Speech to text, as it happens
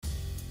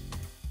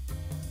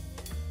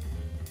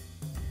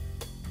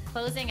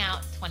closing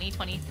out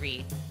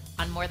 2023,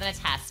 on More Than a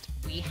Test,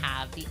 we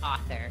have the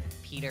author,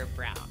 Peter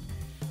Brown.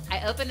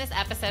 I opened this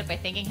episode by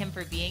thanking him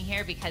for being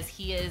here because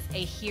he is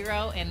a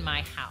hero in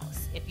my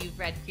house. If you've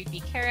read Creepy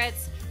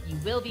Carrots, You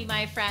Will Be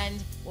My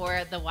Friend,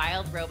 or the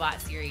Wild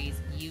Robot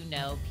series, you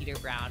know Peter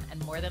Brown,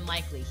 and more than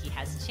likely he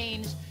has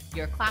changed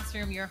your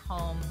classroom, your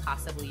home,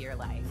 possibly your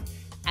life.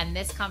 And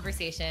this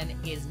conversation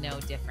is no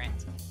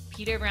different.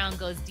 Peter Brown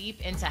goes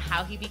deep into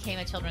how he became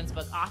a children's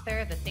book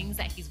author, the things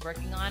that he's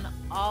working on,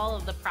 all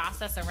of the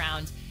process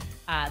around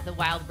the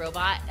Wild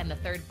Robot and the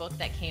third book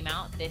that came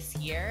out this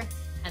year.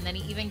 And then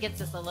he even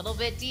gets us a little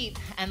bit deep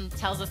and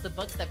tells us the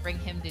books that bring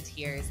him to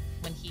tears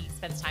when he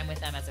spends time with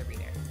them as a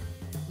reader.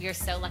 We are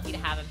so lucky to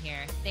have him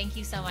here. Thank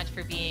you so much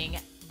for being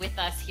with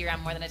us here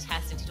on More Than a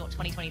Test in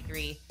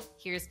 2023.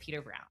 Here's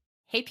Peter Brown.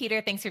 Hey,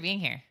 Peter, thanks for being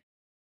here.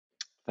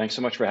 Thanks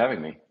so much for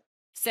having me.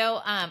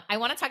 So I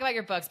want to talk about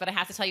your books, but I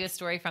have to tell you a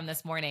story from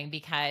this morning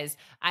because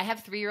I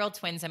have 3-year-old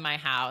twins in my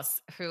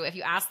house who, if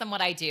you ask them what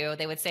I do,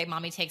 they would say,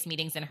 Mommy takes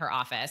meetings in her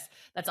office.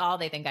 That's all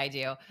they think I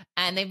do.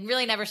 And they've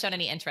really never shown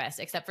any interest,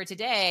 except for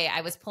today.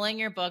 I was pulling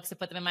your books to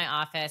put them in my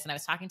office, and I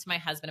was talking to my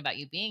husband about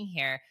you being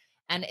here.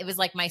 And it was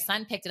like my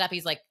son picked it up.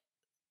 He's like,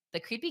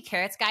 the Creepy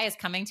Carrots guy is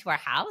coming to our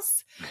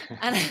house?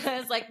 And I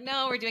was like,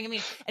 no, we're doing a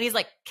meeting. And he's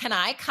like, can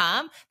I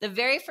come? The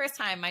very first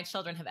time my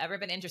children have ever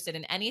been interested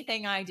in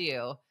anything I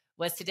do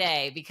was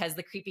today because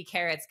the Creepy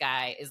Carrots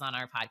guy is on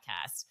our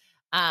podcast.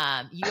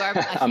 You are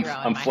a hero.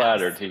 I'm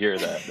flattered to hear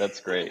that. That's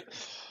great.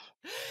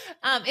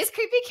 Is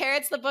Creepy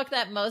Carrots the book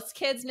that most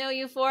kids know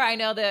you for? I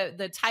know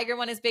the tiger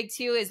one is big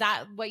too. Is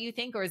that what you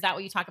think, or is that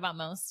what you talk about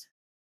most?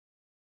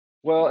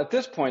 Well, at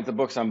this point, the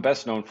books I'm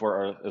best known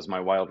for is my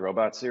Wild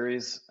Robot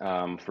series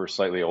for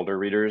slightly older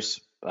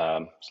readers,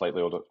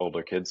 slightly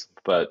older kids.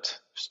 But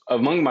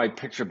among my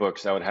picture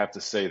books, I would have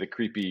to say the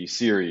Creepy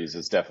series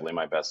is definitely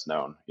my best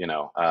known.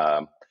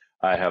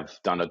 I have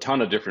done a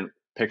ton of different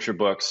picture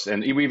books,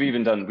 and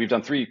we've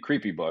done 3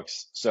 creepy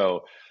books.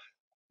 So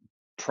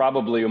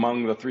probably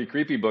among the 3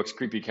 creepy books,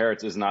 Creepy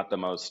Carrots is not the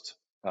most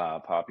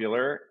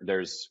popular.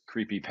 There's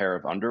Creepy Pair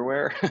of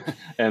Underwear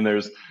and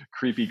there's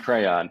Creepy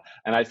Crayon.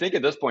 And I think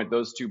at this point,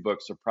 those 2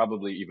 books are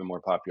probably even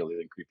more popular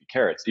than Creepy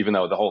Carrots, even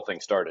though the whole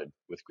thing started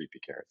with Creepy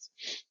Carrots.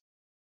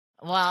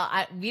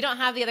 Well, we don't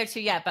have the other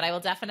 2 yet, but I will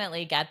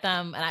definitely get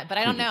them. But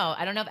I don't know.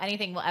 I don't know if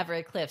anything will ever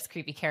eclipse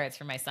Creepy Carrots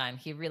for my son.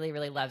 He really,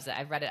 really loves it.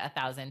 I've read it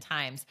 1,000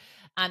 times.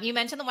 You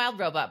mentioned the Wild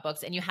Robot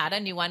books, and you had a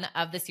new one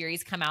of the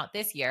series come out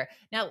this year.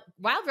 Now,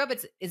 Wild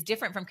Robots is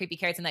different from Creepy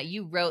Carrots in that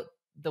you wrote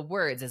the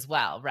words as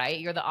well, right?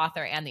 You're the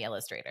author and the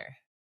illustrator.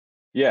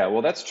 Yeah,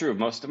 well, that's true of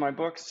most of my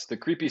books. The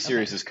Creepy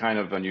series is kind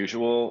of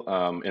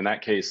unusual. In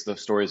that case, the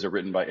stories are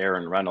written by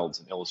Aaron Reynolds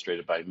and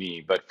illustrated by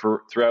me. But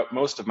throughout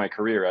most of my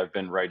career, I've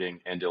been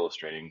writing and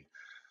illustrating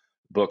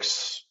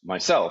books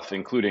myself,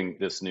 including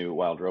this new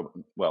Wild Robot.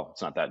 Well,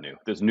 it's not that new.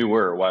 This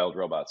newer Wild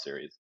Robot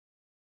series.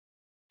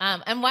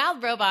 And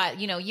Wild Robot,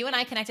 you and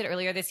I connected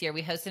earlier this year.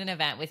 We hosted an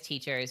event with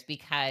teachers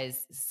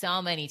because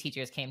so many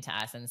teachers came to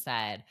us and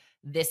said,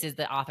 this is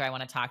the author I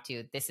want to talk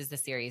to. This is the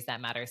series that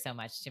matters so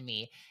much to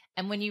me.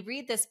 And when you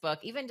read this book,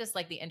 even just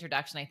like the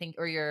introduction, I think,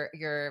 or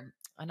your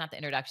not the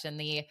introduction,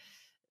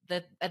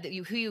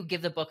 who you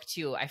give the book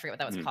to, I forget what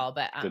that was called,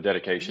 but the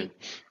dedication.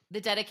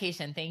 The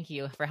dedication. Thank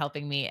you for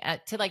helping me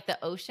to like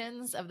the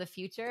oceans of the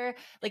future.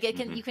 Like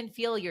you can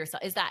feel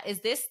yourself. Is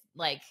this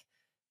like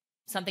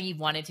something you've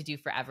wanted to do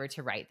forever,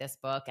 to write this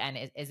book?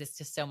 And is this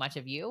just so much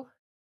of you?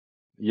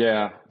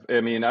 Yeah.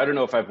 I mean, I don't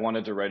know if I've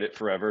wanted to write it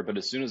forever, but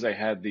as soon as I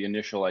had the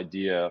initial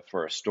idea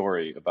for a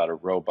story about a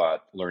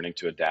robot learning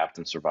to adapt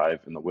and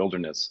survive in the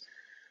wilderness,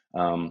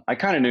 I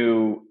kind of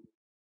knew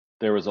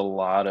there was a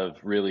lot of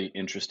really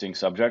interesting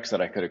subjects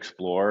that I could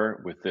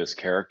explore with this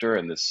character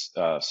and this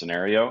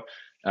scenario.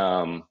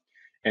 And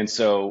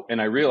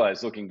I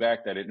realized looking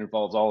back that it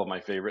involves all of my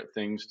favorite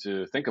things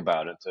to think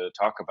about and to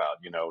talk about,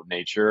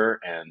 nature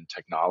and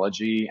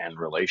technology and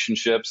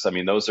relationships. I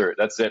mean,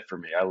 that's it for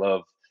me. I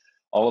love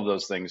all of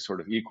those things sort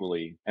of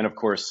equally. And of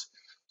course,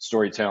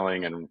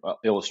 storytelling and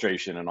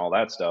illustration and all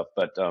that stuff.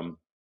 But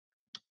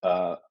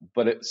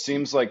it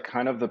seems like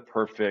kind of the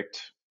perfect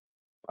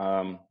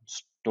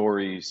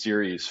story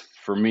series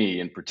for me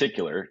in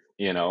particular,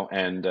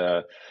 and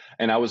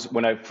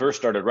when I first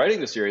started writing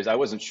the series, I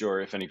wasn't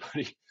sure if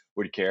anybody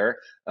would care.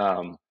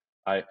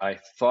 I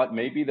thought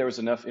maybe there was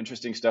enough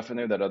interesting stuff in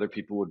there that other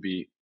people would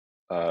be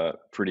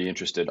pretty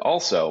interested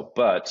also,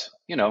 but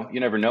you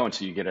never know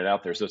until you get it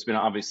out there. So it's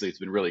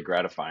been really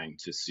gratifying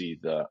to see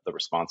the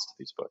response to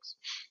these books.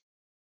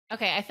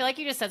 Okay, I feel like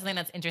you just said something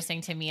that's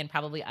interesting to me and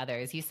probably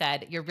others. You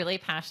said you're really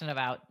passionate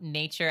about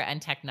nature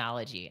and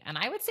technology. And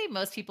I would say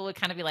most people would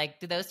kind of be like,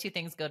 do those 2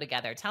 things go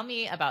together? Tell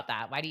me about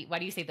that. Why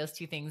do you say those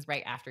 2 things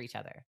right after each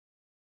other?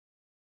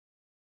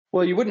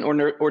 Well, you wouldn't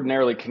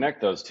ordinarily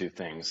connect those 2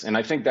 things. And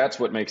I think that's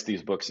what makes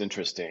these books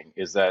interesting,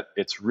 is that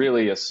it's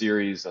really a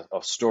series,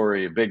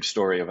 a big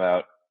story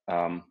about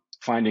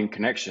finding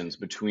connections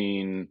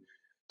between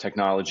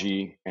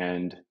technology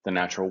and the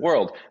natural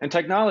world. And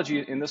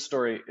technology in this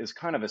story is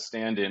kind of a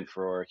stand-in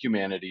for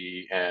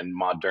humanity and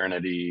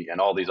modernity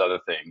and all these other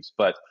things.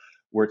 But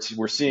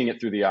we're seeing it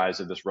through the eyes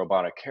of this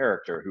robotic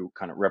character who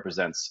kind of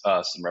represents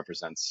us and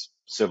represents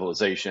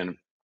civilization.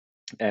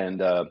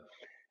 And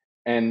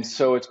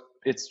so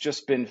it's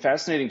just been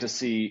fascinating to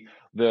see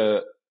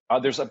the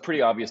there's a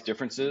pretty obvious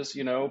differences,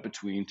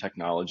 between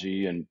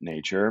technology and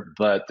nature,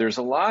 but there's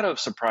a lot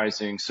of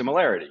surprising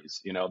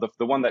similarities.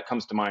 The one that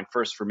comes to mind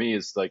first for me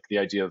is like the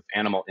idea of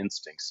animal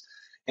instincts.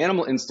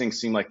 Animal instincts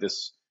seem like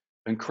this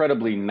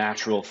incredibly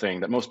natural thing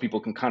that most people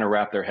can kind of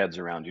wrap their heads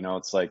around.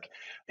 It's like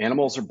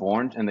animals are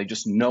born and they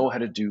just know how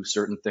to do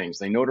certain things.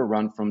 They know to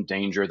run from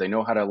danger. They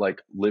know how to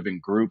like live in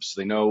groups.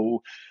 They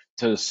know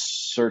to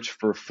search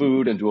for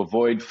food and to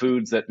avoid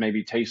foods that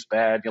maybe taste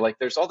bad. Like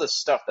there's all this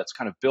stuff that's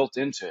kind of built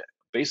into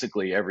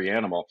basically every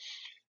animal.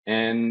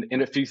 And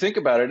if you think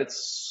about it,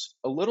 it's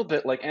a little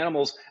bit like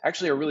animals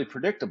actually are really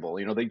predictable.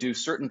 They do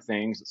certain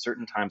things at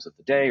certain times of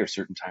the day or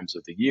certain times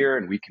of the year,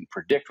 and we can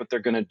predict what they're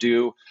going to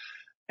do.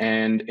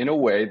 And in a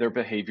way, their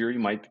behavior you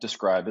might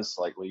describe as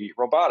slightly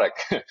robotic.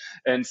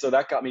 And so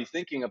that got me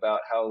thinking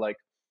about how like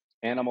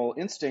animal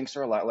instincts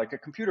are a lot like a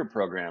computer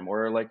program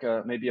or like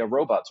maybe a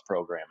robot's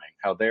programming,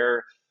 how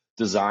they're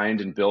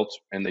designed and built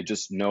and they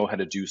just know how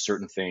to do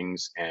certain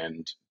things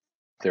and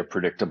they're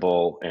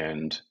predictable.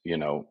 And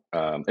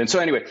so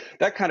anyway,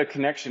 that kind of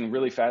connection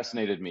really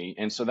fascinated me.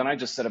 And so then I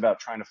just set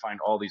about trying to find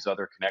all these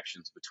other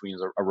connections between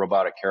a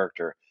robotic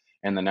character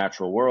and the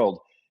natural world.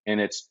 And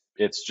it's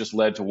just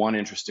led to one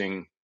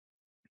interesting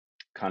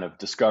kind of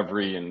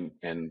discovery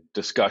and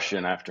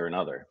discussion after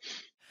another.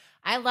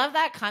 I love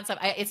that concept.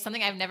 It's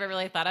something I've never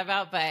really thought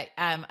about, but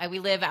we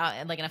live out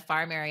in a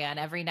farm area, and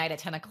every night at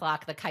 10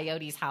 o'clock, the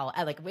coyotes howl.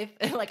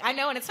 I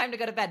know when it's time to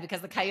go to bed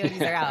because the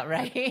coyotes are out,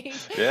 right?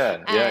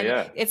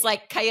 Yeah. It's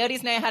like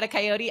coyotes know how to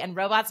coyote, and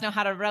robots know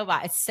how to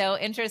robot. It's so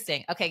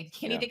interesting. Okay,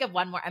 can you think of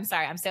one more? I'm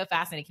sorry, I'm so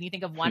fascinated. Can you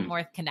think of one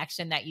more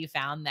connection that you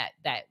found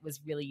that was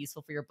really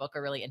useful for your book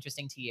or really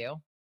interesting to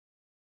you?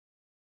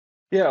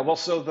 Yeah, well,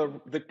 so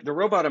the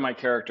robot in my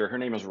character, her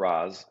name is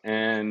Roz,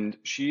 and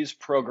she's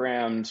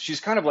programmed. She's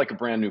kind of like a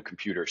brand new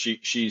computer.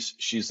 She's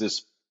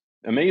this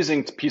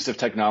amazing piece of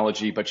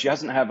technology, but she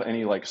doesn't have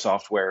any like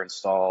software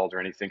installed or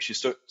anything.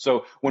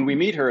 So when we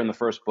meet her in the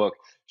first book,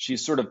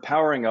 she's sort of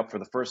powering up for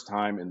the first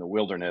time in the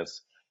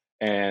wilderness,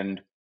 and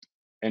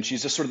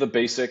she's just sort of the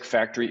basic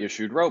factory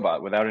issued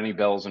robot without any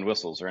bells and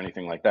whistles or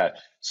anything like that.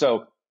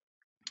 So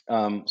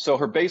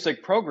her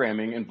basic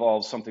programming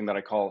involves something that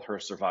I call her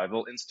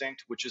survival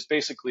instinct, which is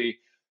basically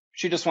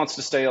she just wants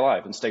to stay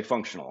alive and stay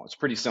functional. It's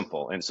pretty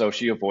simple. And so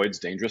she avoids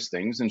dangerous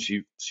things and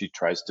she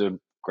tries to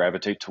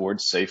gravitate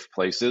towards safe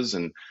places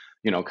and,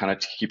 kind of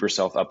keep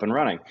herself up and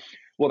running.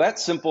 Well, that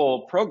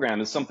simple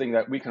program is something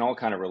that we can all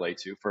kind of relate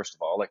to, first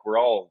of all. Like we're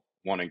all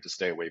wanting to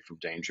stay away from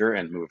danger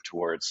and move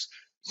towards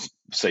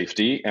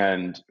safety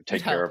and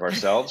take care of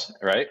ourselves,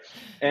 right?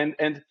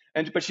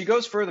 But she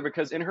goes further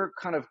because in her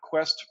kind of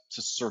quest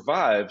to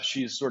survive,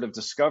 she sort of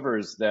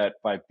discovers that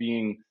by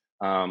being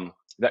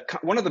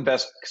one of the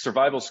best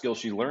survival skills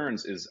she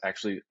learns is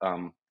actually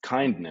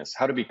kindness,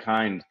 how to be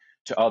kind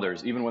to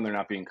others, even when they're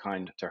not being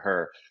kind to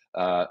her.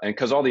 And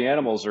because all the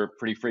animals are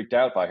pretty freaked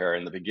out by her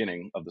in the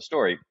beginning of the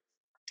story.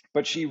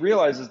 But she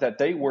realizes that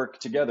they work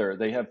together.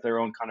 They have their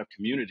own kind of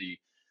community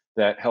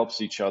that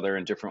helps each other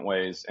in different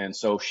ways. And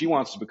so she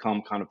wants to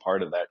become kind of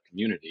part of that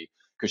community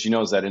because she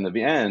knows that in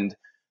the end,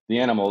 the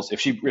animals,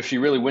 if she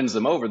really wins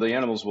them over, the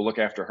animals will look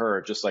after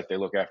her just like they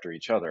look after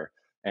each other.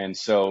 And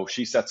so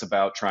she sets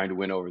about trying to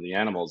win over the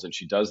animals, and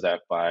she does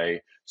that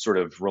by sort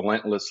of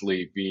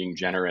relentlessly being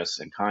generous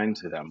and kind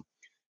to them.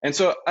 And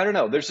so I don't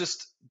know, it's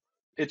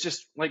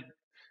just like,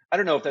 I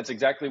don't know if that's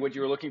exactly what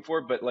you were looking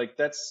for, but like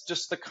that's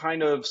just the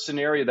kind of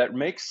scenario that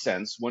makes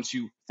sense once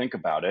you think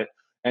about it.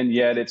 And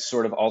yet it's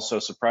sort of also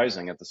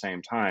surprising at the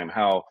same time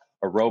how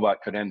a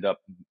robot could end up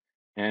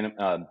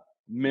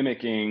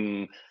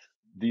mimicking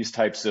these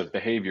types of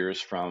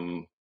behaviors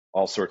from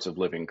all sorts of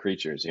living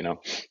creatures, and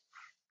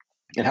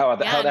how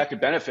that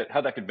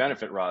could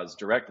benefit Roz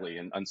directly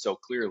and so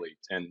clearly.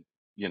 And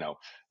you know,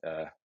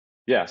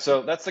 yeah,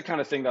 so that's the kind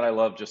of thing that I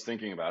love just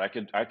thinking about.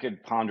 I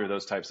could ponder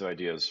those types of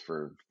ideas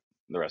for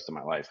the rest of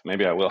my life.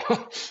 Maybe I will.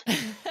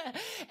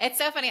 It's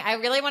so funny. I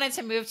really wanted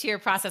to move to your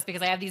process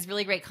because I have these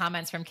really great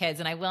comments from kids,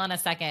 and I will in a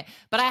second.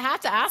 But I have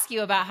to ask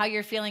you about how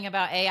you're feeling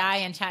about AI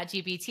and Chat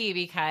GPT,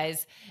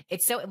 because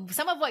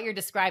some of what you're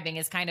describing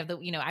is kind of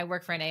I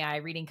work for an AI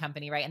reading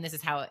company, right? And this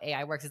is how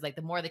AI works, is like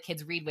the more the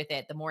kids read with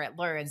it, the more it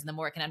learns and the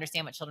more it can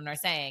understand what children are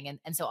saying.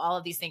 And so all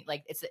of these things,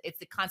 like it's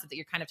the concept that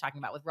you're kind of talking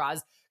about with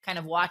Roz, kind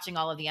of watching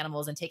all of the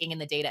animals and taking in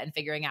the data and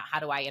figuring out how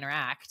do I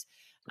interact.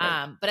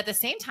 Right. But at the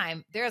same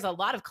time, there's a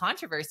lot of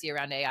controversy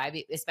around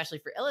AI, especially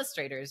for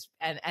illustrators,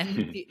 and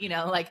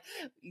like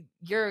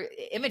your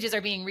images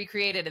are being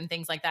recreated and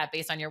things like that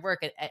based on your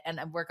work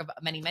and work of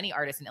many, many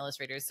artists and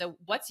illustrators. So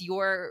what's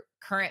your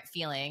current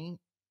feeling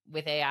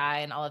with AI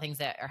and all the things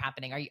that are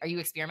happening? Are you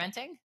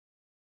experimenting?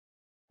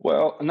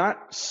 Well,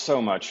 not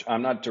so much.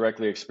 I'm not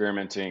directly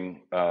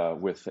experimenting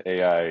with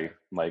AI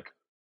like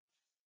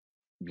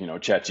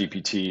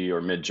ChatGPT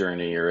or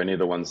Midjourney or any of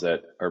the ones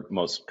that are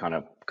most kind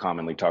of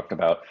commonly talked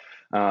about.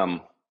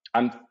 Um,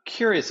 I'm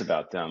curious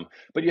about them,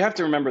 but you have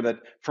to remember that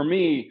for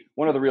me,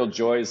 one of the real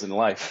joys in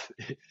life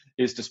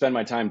is to spend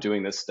my time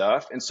doing this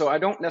stuff. And so I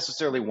don't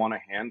necessarily want to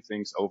hand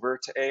things over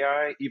to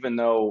AI, even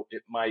though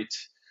it might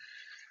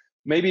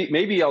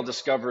maybe I'll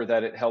discover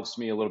that it helps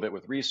me a little bit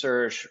with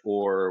research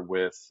or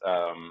with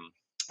I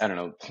don't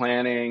know,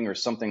 planning or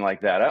something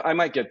like that. I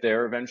might get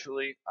there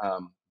eventually,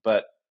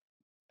 but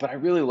I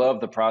really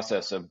love the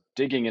process of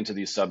digging into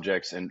these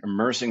subjects and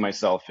immersing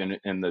myself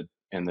in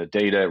the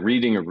data,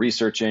 reading or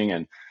researching,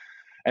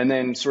 and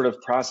then sort of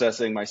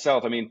processing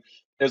myself. I mean,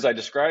 as I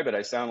describe it,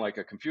 I sound like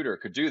a computer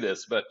could do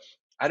this, but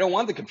I don't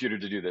want the computer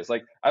to do this.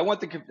 Like I want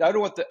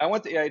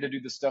the AI to do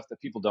the stuff that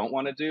people don't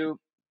want to do,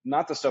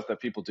 not the stuff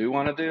that people do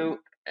want to do.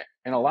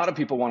 And a lot of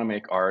people want to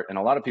make art, and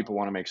a lot of people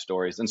want to make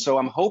stories. And so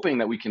I'm hoping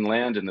that we can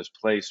land in this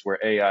place where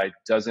AI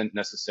doesn't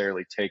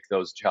necessarily take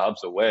those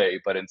jobs away,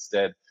 but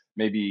instead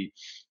maybe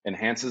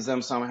enhances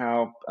them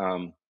somehow.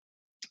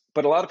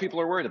 But a lot of people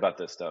are worried about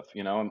this stuff,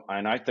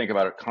 and I think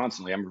about it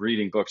constantly. I'm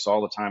reading books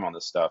all the time on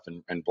this stuff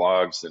and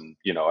blogs, and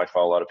I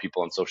follow a lot of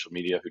people on social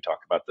media who talk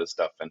about this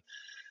stuff, and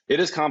it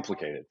is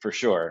complicated for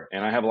sure.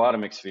 And I have a lot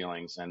of mixed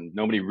feelings, and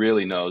nobody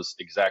really knows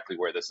exactly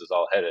where this is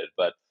all headed.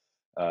 But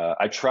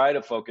I try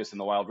to focus in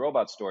the wild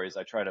robot stories.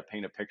 I try to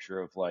paint a picture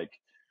of like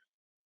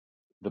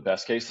the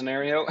best case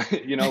scenario,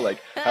 like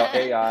how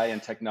AI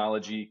and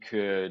technology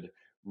could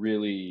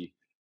really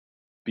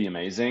be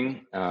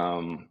amazing,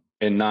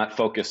 and not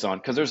focus on,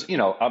 because there's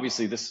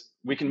obviously this,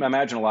 we can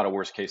imagine a lot of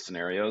worst case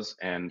scenarios,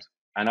 and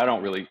I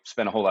don't really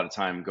spend a whole lot of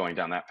time going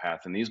down that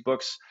path in these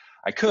books.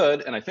 I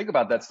could, and I think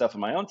about that stuff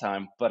in my own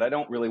time, but I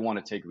don't really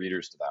want to take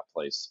readers to that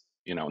place,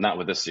 not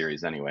with this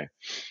series anyway.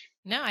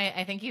 No,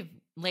 I think you've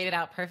laid it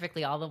out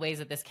perfectly. All the ways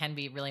that this can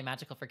be really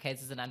magical for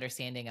kids is an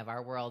understanding of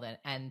our world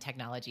and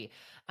technology.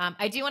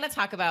 I do want to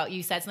talk about,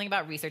 you said something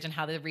about research and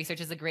how the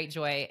research is a great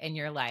joy in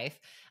your life.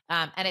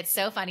 And it's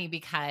so funny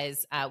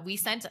because we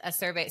sent a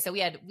survey. So we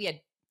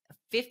had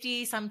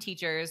 50 some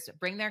teachers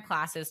bring their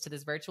classes to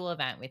this virtual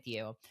event with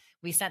you.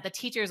 We sent the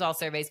teachers all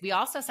surveys. We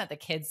also sent the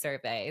kids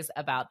surveys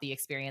about the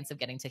experience of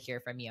getting to hear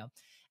from you.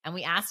 And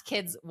we asked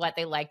kids what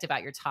they liked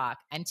about your talk.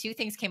 And two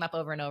things came up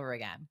over and over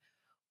again.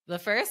 The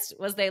first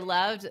was they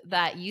loved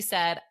that you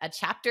said a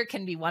chapter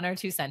can be one or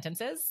two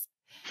sentences.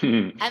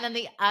 And then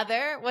the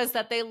other was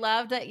that they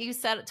loved that you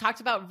talked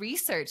about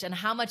research and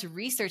how much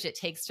research it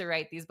takes to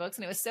write these books.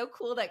 And it was so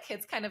cool that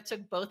kids kind of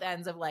took both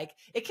ends of like,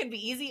 it can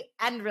be easy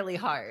and really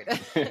hard.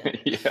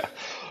 Yeah.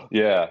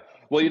 Yeah.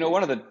 Well,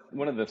 one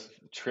of the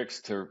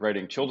tricks to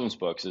writing children's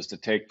books is to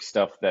take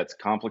stuff that's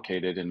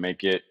complicated and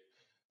make it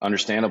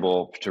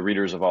understandable to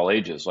readers of all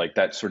ages, like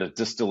that sort of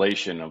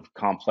distillation of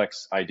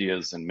complex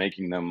ideas and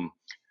making them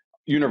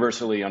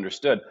universally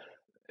understood.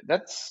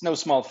 That's no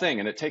small thing,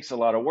 and it takes a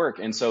lot of work.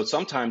 And so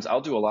sometimes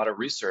I'll do a lot of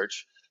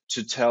research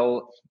to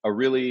tell a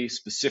really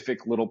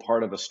specific little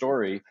part of a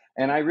story,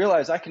 and I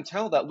realize I can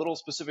tell that little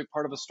specific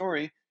part of a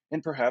story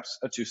in perhaps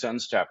a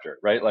two-sentence chapter,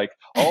 right? Like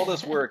all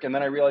this work, and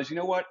then I realize, you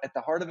know what? At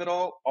the heart of it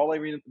all I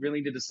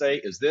really need to say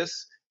is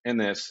this and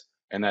this,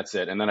 and that's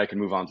it. And then I can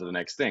move on to the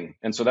next thing.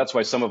 And so that's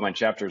why some of my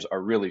chapters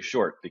are really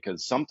short,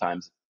 because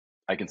sometimes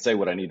I can say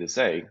what I need to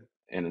say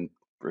in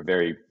a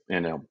very,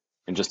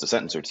 in just a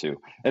sentence or two.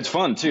 It's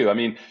fun too. I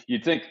mean,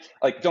 you'd think,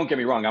 like, don't get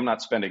me wrong, I'm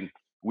not spending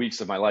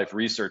weeks of my life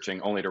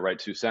researching only to write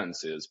two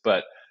sentences,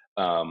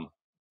 um,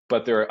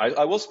 but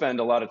I will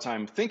spend a lot of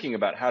time thinking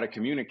about how to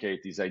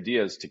communicate these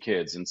ideas to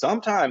kids. And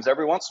sometimes,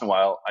 every once in a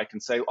while, I can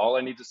say all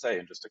I need to say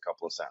in just a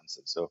couple of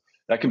sentences. So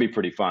that can be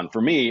pretty fun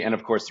for me. And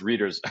of course, the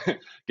readers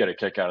get a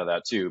kick out of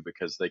that too,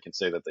 because they can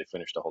say that they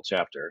finished a whole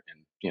chapter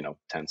in,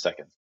 10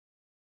 seconds.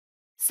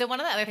 So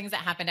one of the other things that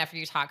happened after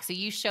your talk, so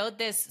you showed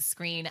this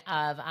screen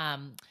of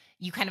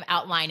you kind of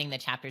outlining the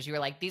chapters. You were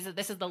like,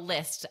 this is the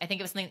list. I think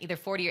it was something either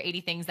 40 or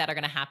 80 things that are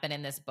going to happen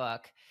in this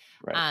book.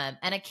 Right.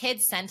 And a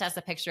kid sent us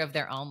a picture of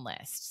their own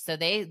list. So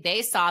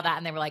they saw that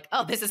and they were like,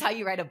 oh, this is how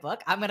you write a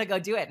book. I'm going to go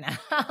do it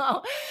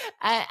now.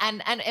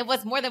 and it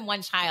was more than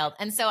one child.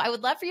 And so I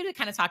would love for you to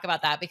kind of talk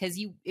about that, because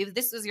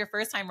this was your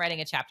first time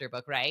writing a chapter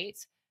book, right?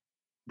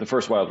 The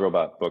first Wild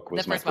Robot book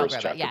was The my first Wild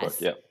first Robot, chapter yes.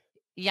 book. Yeah.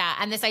 Yeah.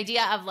 And this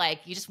idea of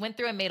like, you just went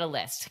through and made a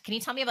list. Can you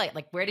tell me about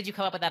like, where did you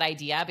come up with that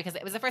idea? Because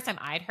it was the first time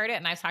I'd heard it,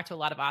 and I've talked to a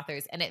lot of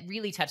authors, and it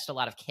really touched a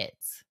lot of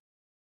kids.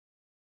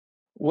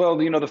 Well,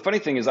 the funny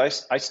thing is, I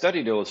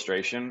studied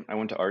illustration. I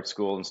went to art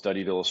school and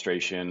studied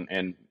illustration,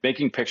 and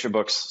making picture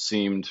books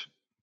seemed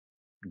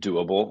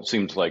doable.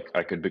 Seemed like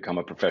I could become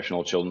a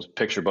professional children's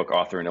picture book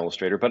author and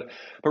illustrator. But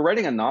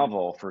writing a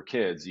novel for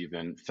kids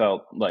even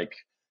felt like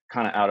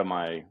kind of out of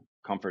my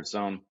comfort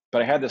zone.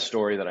 But I had this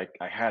story that I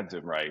had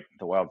to write,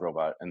 the Wild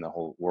Robot and the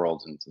whole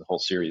world and the whole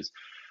series.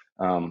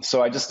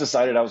 So I just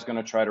decided I was going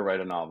to try to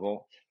write a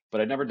novel, but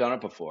I'd never done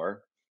it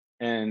before.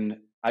 And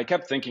I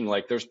kept thinking,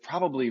 like, there's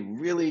probably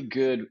really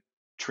good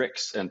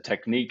tricks and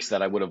techniques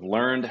that I would have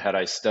learned had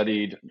I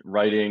studied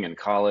writing in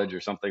college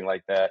or something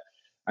like that.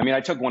 I mean,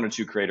 I took one or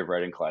two creative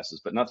writing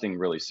classes, but nothing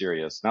really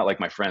serious. Not like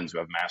my friends who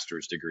have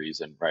master's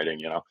degrees in writing.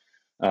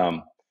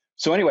 Um,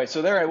 so anyway,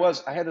 so there I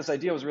was. I had this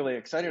idea I was really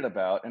excited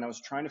about, and I was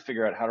trying to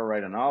figure out how to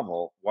write a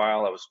novel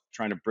while I was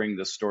trying to bring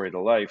this story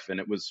to life, and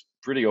it was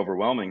pretty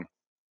overwhelming.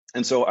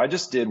 And so I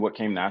just did what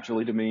came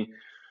naturally to me,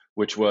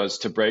 which was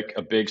to break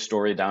a big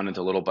story down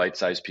into little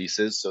bite-sized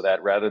pieces so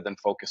that rather than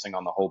focusing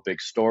on the whole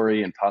big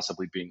story and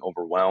possibly being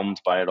overwhelmed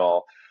by it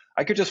all,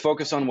 I could just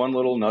focus on one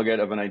little nugget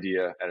of an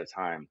idea at a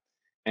time.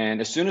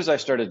 And as soon as I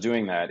started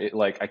doing that, it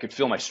like I could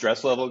feel my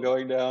stress level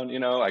going down.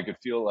 I could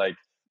feel like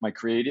my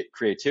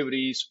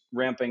creativity's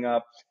ramping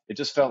up. It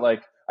just felt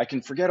like I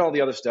can forget all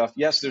the other stuff.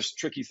 Yes, there's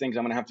tricky things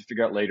I'm going to have to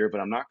figure out later,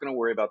 but I'm not going to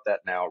worry about that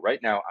now. Right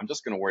now, I'm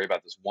just going to worry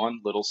about this one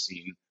little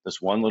scene,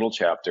 this one little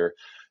chapter,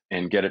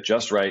 and get it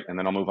just right, and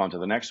then I'll move on to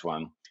the next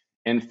one.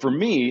 And for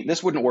me,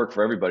 this wouldn't work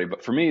for everybody,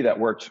 but for me, that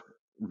worked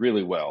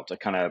really well to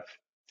kind of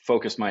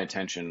focus my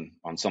attention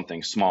on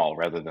something small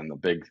rather than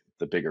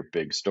the bigger,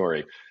 big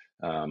story.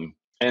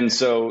 And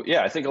so,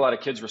 yeah, I think a lot of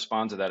kids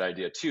respond to that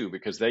idea too,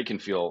 because they can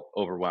feel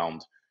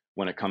overwhelmed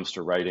when it comes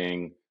to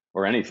writing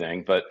or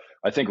anything. But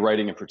I think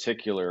writing in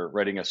particular,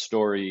 writing a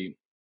story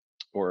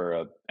or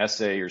an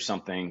essay or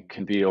something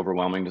can be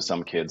overwhelming to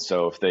some kids.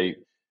 So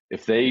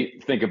if they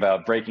think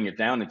about breaking it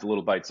down into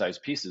little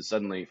bite-sized pieces,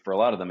 suddenly for a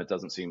lot of them it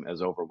doesn't seem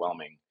as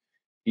overwhelming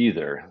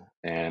either.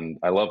 And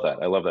I love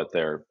that. I love that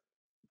they're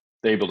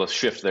able to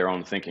shift their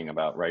own thinking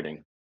about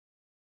writing.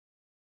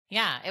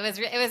 Yeah, it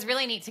was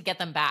really neat to get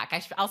them back.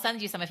 I'll send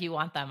you some if you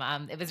want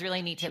them. It was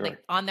really neat to Sure. like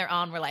on their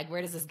own. We're like,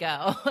 where does this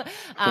go?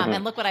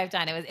 And look what I've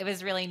done. It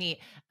was really neat.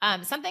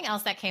 Something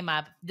else that came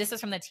up. This is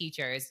from the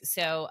teachers.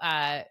 So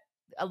a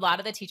lot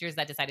of the teachers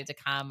that decided to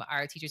come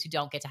are teachers who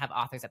don't get to have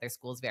authors at their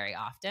schools very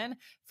often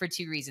for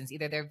two reasons.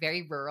 Either they're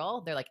very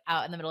rural, they're like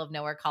out in the middle of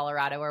nowhere,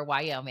 Colorado or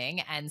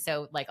Wyoming, and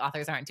so like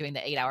authors aren't doing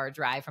the 8-hour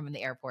drive from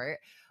the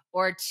airport.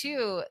 Or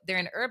two, they're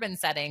in urban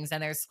settings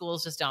and their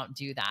schools just don't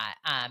do that.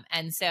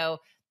 And so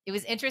it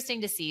was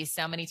interesting to see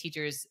so many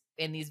teachers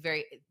in these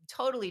very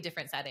totally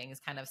different settings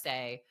kind of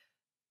say,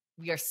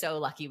 we are so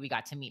lucky we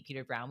got to meet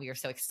Peter Brown. We are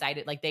so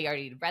excited. Like they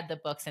already read the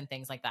books and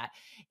things like that.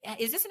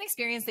 Is this an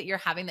experience that you're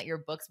having that your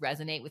books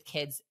resonate with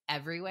kids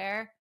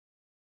everywhere?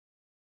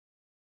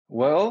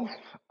 Well,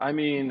 I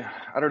mean,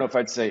 I don't know if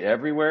I'd say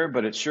everywhere,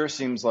 but it sure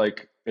seems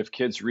like if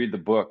kids read the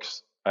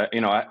books,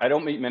 I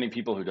don't meet many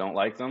people who don't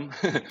like them.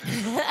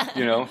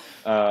 It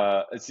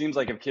seems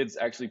like if kids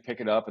actually pick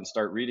it up and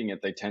start reading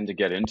it, they tend to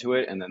get into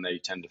it, and then they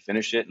tend to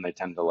finish it, and they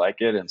tend to like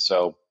it, and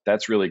so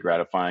that's really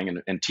gratifying.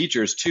 And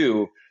teachers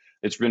too,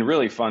 it's been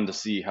really fun to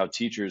see how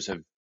teachers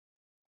have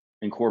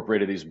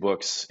incorporated these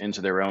books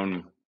into their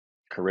own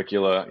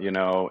curricula,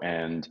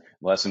 and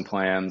lesson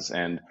plans.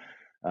 And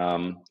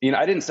I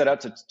didn't set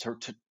out to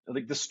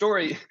like the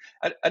story.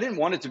 I didn't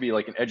want it to be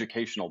like an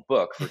educational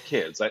book for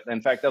kids.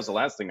 In fact, that was the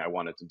last thing I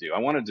wanted to do. I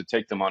wanted to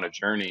take them on a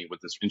journey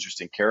with this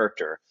interesting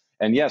character.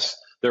 And yes,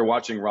 they're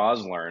watching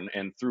Roz learn,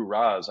 and through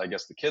Roz, I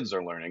guess the kids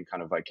are learning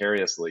kind of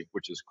vicariously,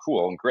 which is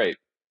cool and great.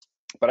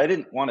 But I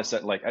didn't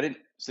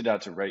set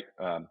out to write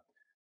an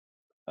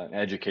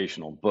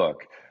educational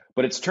book,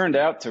 but it's turned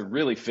out to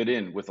really fit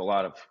in with a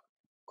lot of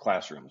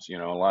classrooms, a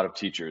lot of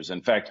teachers.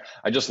 In fact,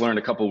 I just learned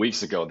a couple of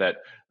weeks ago that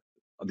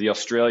the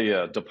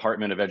Australia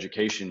Department of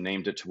Education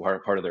named it to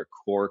part of their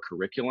core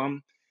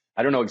curriculum.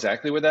 I don't know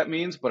exactly what that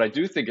means, but I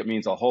do think it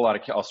means a whole lot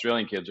of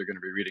Australian kids are going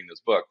to be reading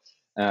this book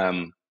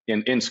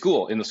in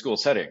school, in the school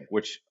setting,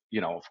 which,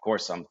 of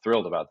course, I'm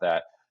thrilled about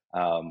that.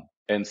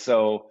 And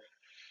so,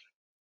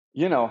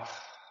 you know,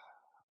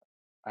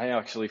 I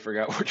actually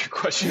forgot what your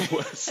question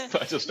was.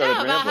 I just started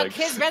No, about how rambling.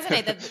 kids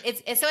resonate. That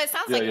so it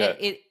sounds Yeah, like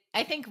yeah.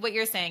 I think what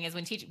you're saying is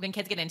when kids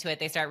get into it,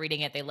 they start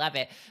reading it, they love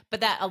it. But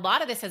that a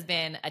lot of this has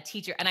been a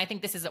teacher, and I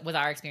think this was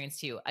our experience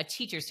too, a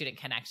teacher-student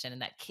connection,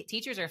 and that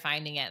teachers are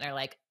finding it and they're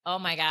like, "Oh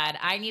my God,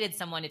 I needed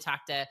someone to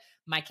talk to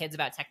my kids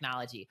about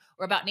technology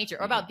or about nature or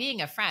hmm about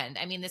being a friend."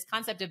 I mean, this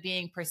concept of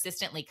being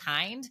persistently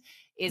kind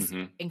is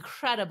hmm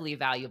incredibly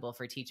valuable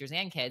for teachers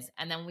and kids.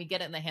 And then when we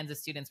get it in the hands of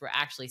students, we're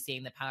actually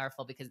seeing the power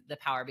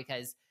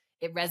because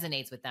it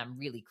resonates with them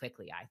really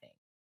quickly, I think.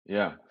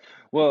 Yeah.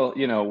 Well,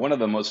 one of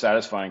the most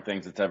satisfying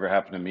things that's ever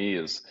happened to me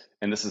is,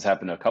 and this has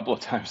happened a couple of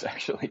times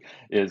actually,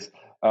 is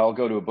I'll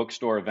go to a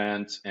bookstore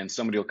event and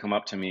somebody will come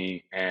up to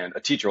me and a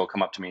teacher will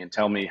come up to me and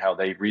tell me how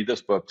they read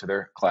this book to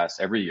their class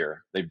every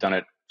year. They've done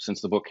it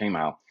since the book came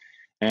out.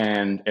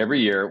 And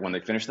every year when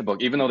they finish the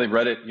book, even though they've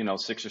read it,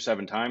 6 or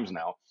 7 times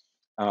now,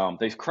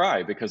 they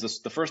cry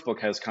because the first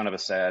book has kind of a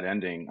sad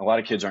ending. A lot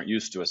of kids aren't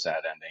used to a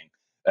sad ending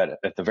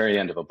at the very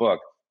end of a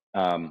book.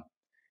 Um,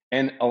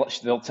 and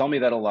they'll tell me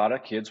that a lot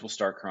of kids will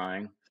start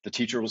crying. The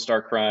teacher will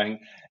start crying.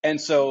 And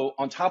so,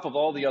 on top of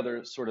all the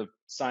other sort of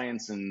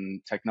science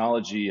and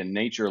technology and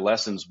nature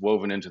lessons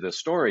woven into this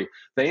story,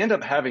 they end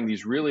up having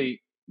these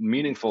really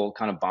meaningful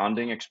kind of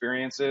bonding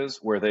experiences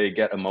where they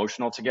get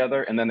emotional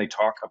together and then they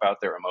talk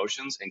about their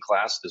emotions in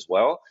class as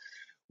well,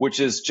 which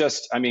is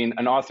just, I mean,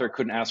 an author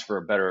couldn't ask for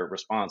a better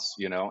response,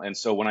 you know? And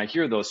so when I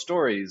hear those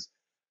stories,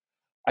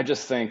 I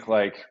just think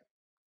like,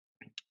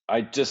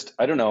 I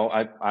don't know.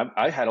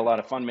 I had a lot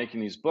of fun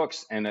making these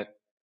books, and I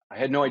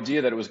had no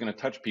idea that it was going to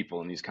touch people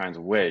in these kinds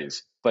of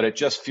ways. But it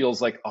just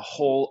feels like a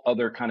whole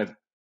other kind of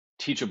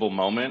teachable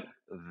moment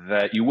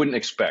that you wouldn't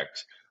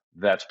expect.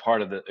 That's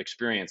part of the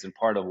experience and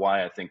part of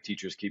why I think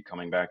teachers keep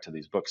coming back to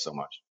these books so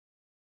much.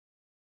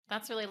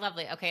 That's really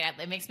lovely. Okay,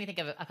 it makes me think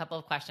of a couple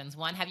of questions.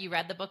 One, have you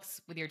read the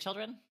books with your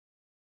children?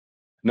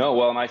 No,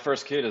 well, my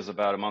first kid is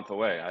about a month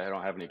away. I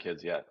don't have any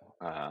kids yet.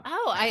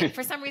 Oh, I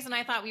for some reason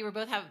I thought we were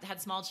both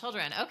had small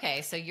children.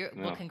 Okay, so you're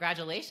well, No,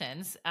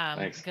 congratulations.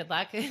 thanks. Good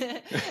luck.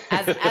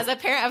 As a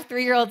parent of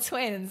 3-year-old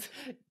twins,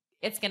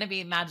 it's going to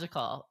be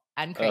magical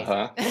and crazy.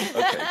 Uh-huh.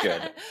 Okay,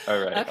 good. All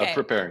right. I'm Okay,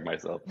 preparing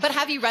myself. but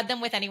have you read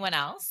them with anyone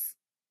else?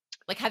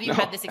 Like, have you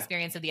had No, this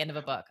experience at the end of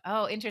a book?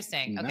 Oh,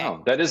 interesting. Okay.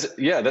 no, that is,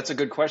 yeah, that's a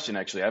good question,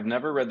 actually. I've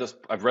never read this.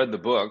 I've read the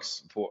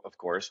books, of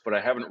course, but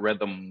I haven't read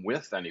them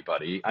with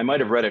anybody. I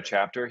might have read a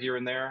chapter here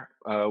and there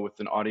with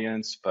an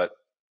audience, but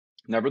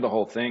never the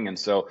whole thing. And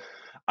so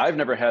I've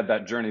never had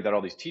that journey that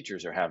all these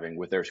teachers are having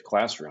with their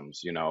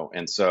classrooms, you know.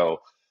 And so,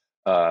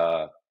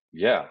 uh,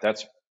 yeah,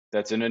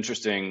 that's an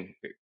interesting,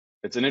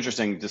 it's an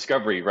interesting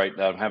discovery right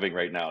now I'm having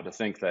right now, to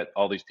think that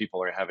all these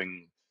people are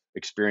having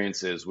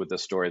experiences with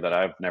this story that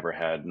I've never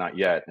had, not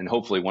yet. And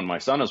hopefully when my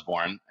son is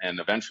born and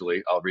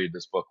eventually I'll read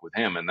this book with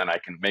him, and then I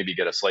can maybe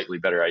get a slightly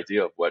better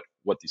idea of what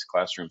these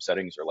classroom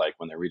settings are like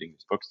when they're reading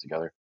these books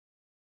together.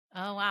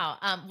 Oh, wow.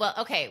 Well,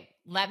 okay.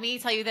 Let me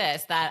tell you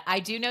this, that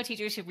I do know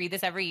teachers who read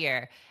this every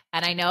year.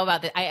 And I know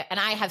about and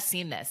I have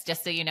seen this,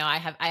 just so you know.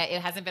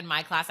 It hasn't been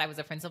my class. I was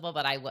a principal,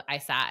 but I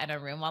sat in a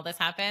room while this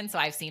happened. So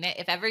I've seen it.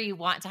 If ever you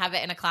want to have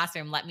it in a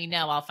classroom, let me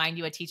know. I'll find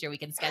you a teacher. We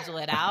can schedule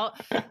it out.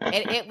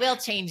 It will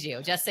change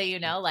you, just so you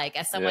know. Like,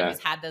 as someone Yeah. who's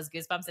had those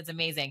goosebumps, it's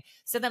amazing.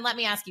 So then let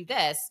me ask you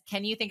this.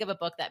 Can you think of a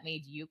book that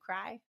made you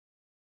cry?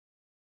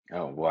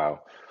 Oh,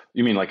 wow.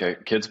 You mean like a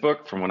kid's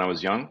book from when I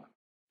was young?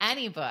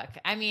 Any book.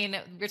 I mean,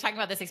 we're talking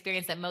about this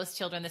experience that most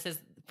children, this is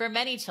for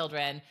many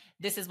children,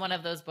 this is one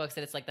of those books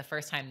that it's like the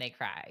first time they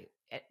cry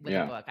with a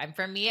Yeah. book.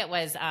 For me, it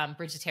was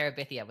Bridge to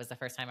Terabithia was the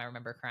first time I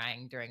remember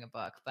crying during a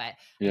book. But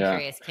I'm Yeah.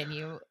 curious, can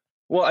you,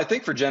 Well, I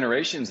think for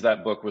generations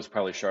that book was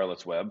probably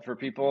Charlotte's Web for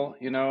people,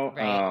 you know.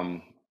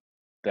 right?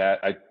 That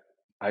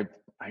I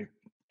I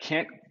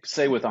can't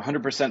say with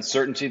 100%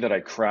 certainty that I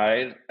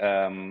cried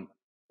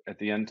at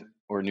the end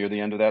or near the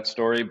end of that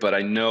story, but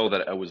I know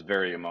that I was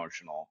very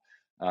emotional.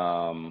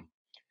 Um,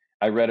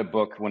 I read a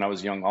book when I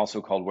was young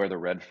also called Where the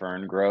Red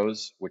Fern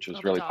Grows, which Oh,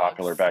 was the really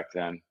popular dogs. back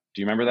then.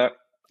 Do you remember that?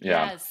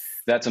 Yeah. Yes.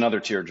 That's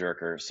another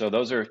tearjerker. So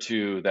those are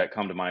two that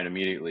come to mind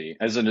immediately.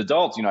 As an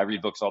adult, you know, I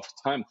read books all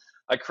the time.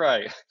 I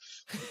cry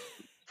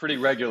pretty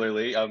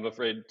regularly, I'm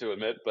afraid to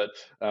admit, but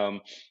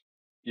um,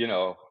 you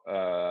know,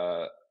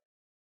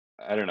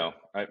 I don't know.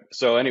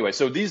 So anyway,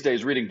 so these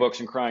days, reading books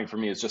and crying for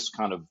me is just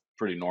kind of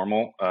pretty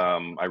normal.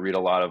 I read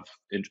a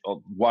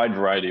wide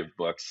variety of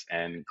books,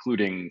 and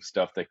including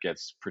stuff that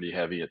gets pretty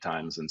heavy at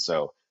times. And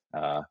so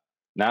uh,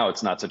 now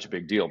it's not such a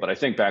big deal. But I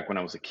think back when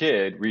I was a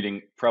kid,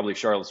 reading probably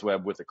Charlotte's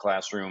Web with the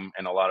classroom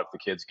and a lot of the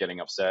kids getting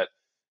upset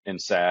and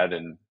sad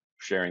and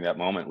sharing that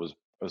moment was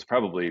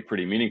probably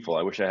pretty meaningful.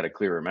 I wish I had a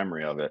clearer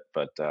memory of it,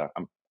 but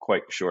I'm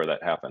quite sure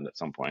that happened at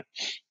some point.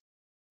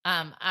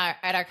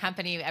 At our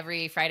company,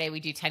 every Friday we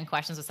do 10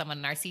 questions with someone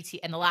in our CT.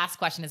 And the last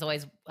question is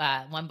always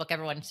one book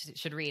everyone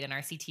should read. And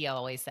our CTO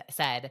always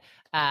said,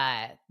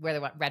 Where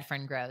the Red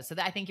Fern Grows. So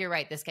I think you're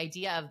right. This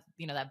idea of,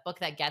 that book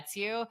that gets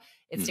you,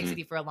 it sticks Hmm. with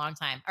you for a long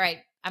time. All right.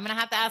 I'm going to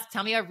have to ask,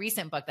 tell me a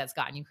recent book that's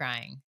gotten you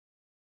crying.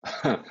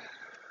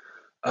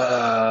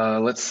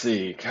 Let's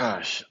see.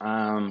 Gosh,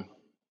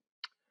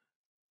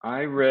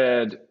 I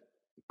read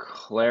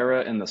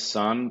Clara in the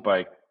Sun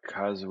by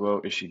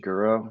Kazuo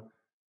Ishiguro.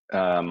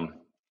 Um,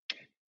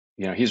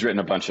 he's written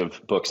a bunch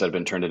of books that have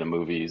been turned into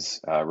movies,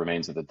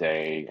 Remains of the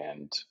Day,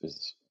 and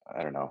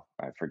I don't know,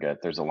 I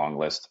forget. There's a long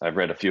list. I've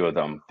read a few of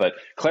them, but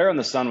Clara in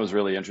the Sun was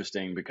really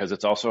interesting because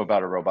it's also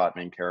about a robot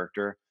main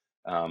character,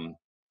 um,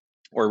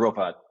 or a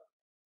robot,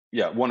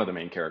 yeah, one of the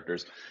main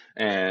characters,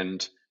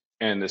 and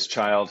this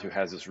child who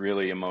has this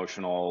really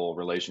emotional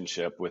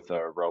relationship with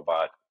a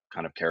robot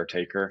kind of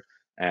caretaker,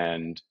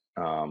 and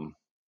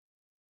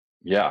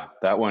yeah,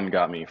 that one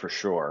got me for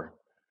sure.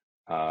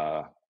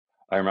 Uh,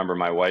 I remember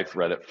my wife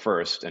read it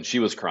first and she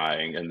was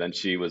crying, and then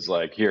she was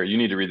like, "Here, you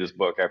need to read this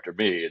book after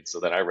me." And so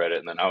then I read it,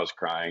 and then I was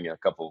crying a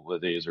couple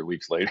of days or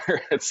weeks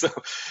later. And so,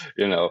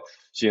 you know,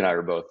 she and I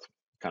are both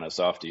kind of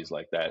softies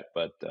like that.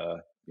 But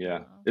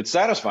yeah, Oh. it's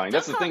satisfying.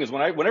 That's Don't the call. thing is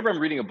whenever I'm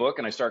reading a book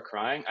and I start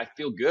crying, I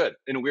feel good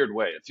in a weird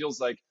way. It feels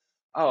like,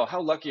 oh,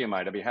 how lucky am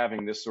I to be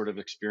having this sort of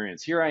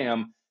experience? Here I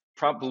am,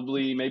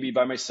 probably maybe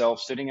by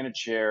myself, sitting in a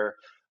chair,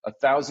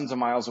 thousands of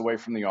miles away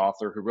from the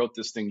author who wrote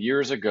this thing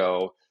years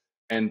ago,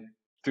 and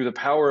through the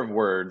power of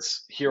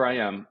words, here I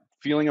am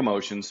feeling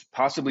emotions,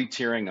 possibly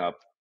tearing up.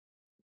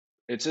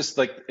 It's just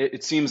like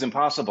it seems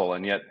impossible,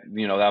 and yet,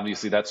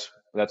 obviously that's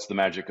the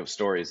magic of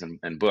stories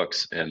and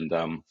books, and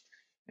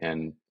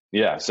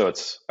yeah, so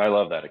I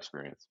love that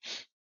experience.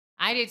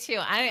 I do too.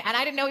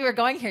 I didn't know we were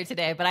going here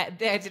today, but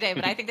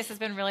I think this has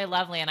been really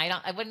lovely. And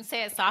I wouldn't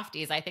say it's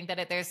softies. I think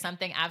that there's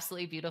something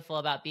absolutely beautiful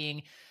about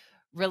being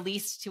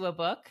released to a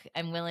book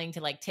and willing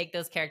to like take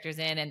those characters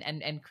in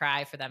and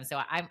cry for them. So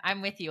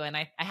I'm with you. And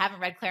I haven't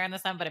read Claire and the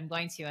Sun, but I'm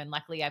going to. And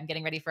luckily I'm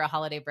getting ready for a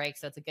holiday break.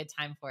 So it's a good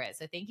time for it.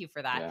 So thank you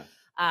for that. Yeah.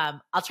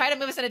 I'll try to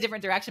move us in a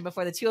different direction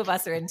before the two of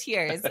us are in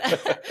tears.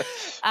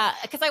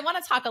 Because I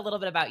want to talk a little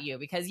bit about you,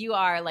 because you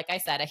are, like I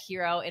said, a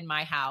hero in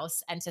my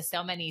house and to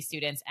so many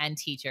students and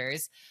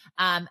teachers.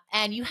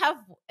 And you have,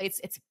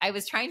 I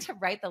was trying to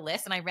write the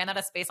list and I ran out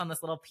of space on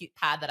this little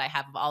pad that I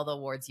have of all the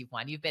awards you've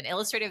won. You've been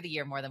Illustrator of the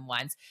Year more than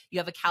once. You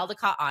have a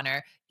Caldecott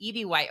Honor,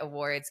 E.B. White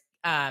Awards,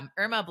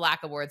 Irma Black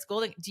Awards,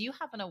 Golden. Do you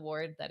have an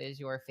award that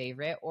is your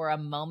favorite, or a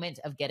moment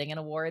of getting an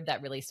award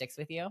that really sticks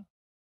with you?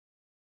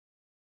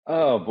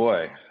 Oh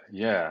boy.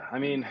 Yeah. I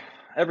mean,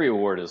 every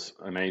award is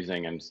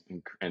amazing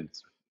and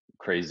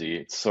crazy.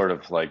 It's sort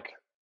of like,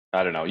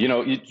 I don't know.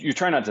 You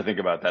try not to think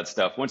about that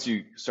stuff. Once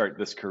you start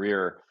this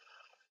career,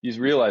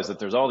 you realize that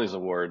there's all these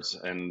awards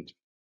and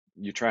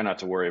you try not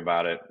to worry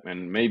about it.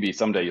 And maybe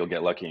someday you'll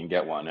get lucky and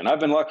get one. And I've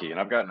been lucky and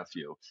I've gotten a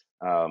few.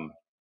 Um,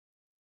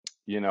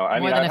 I More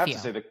mean, than I'd a have to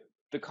few. say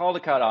the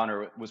Caldecott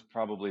Honor was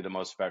probably the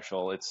most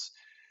special. It's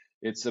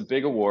a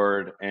big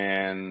award,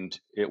 and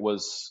it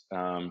was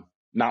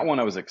not one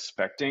I was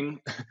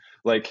expecting.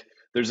 Like,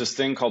 there's this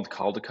thing called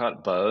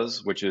Caldecott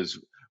buzz, which is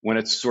when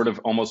it's sort of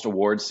almost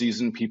award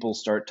season. People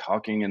start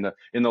talking in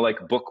the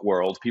like book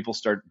world. People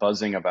start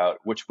buzzing about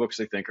which books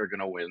they think are going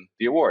to win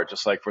the award,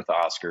 just like with the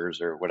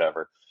Oscars or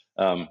whatever.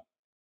 Um,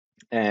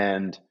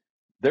 and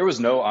there was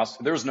no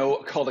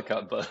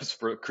Caldecott buzz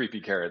for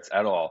Creepy Carrots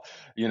at all.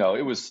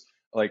 It was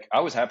like I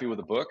was happy with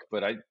the book,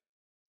 but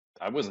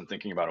I wasn't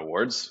thinking about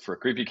awards for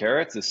Creepy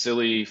Carrots, a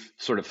silly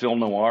sort of film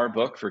noir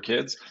book for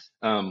kids.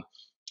 Um,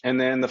 and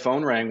then the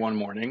phone rang one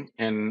morning,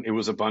 and it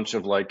was a bunch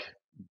of like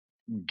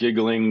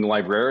giggling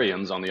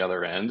librarians on the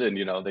other end, and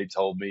they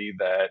told me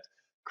that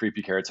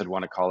Creepy Carrots had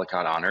won a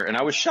Caldecott honor, and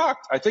I was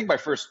shocked. I think my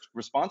first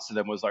response to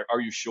them was like, "Are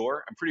you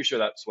sure?" I'm pretty sure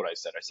that's what I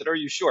said. I said, "Are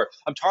you sure?"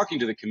 I'm talking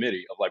to the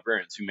committee of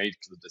librarians who made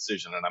the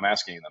decision, and I'm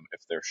asking them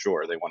if they're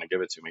sure they want to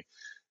give it to me.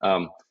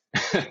 Um,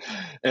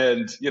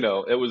 and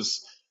it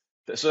was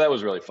so that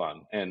was really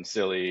fun and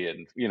silly,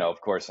 and of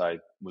course, I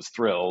was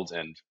thrilled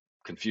and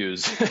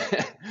confused,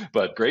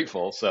 but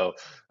grateful. So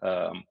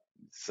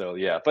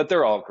yeah, but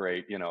they're all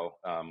great.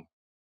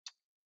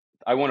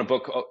 I won a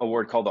book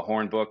award called the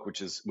Horn Book,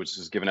 which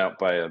is given out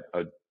by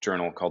a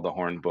journal called the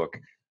Horn Book,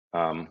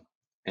 um,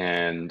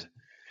 and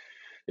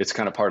it's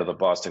kind of part of the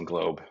Boston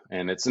Globe,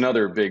 and it's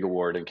another big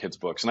award in kids'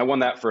 books. And I won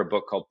that for a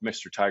book called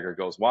Mr. Tiger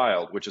Goes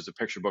Wild, which is a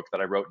picture book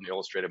that I wrote and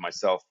illustrated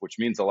myself, which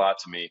means a lot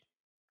to me.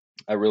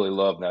 I really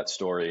love that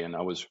story, and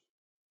I was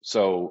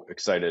so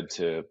excited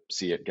to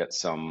see it uh, get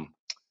some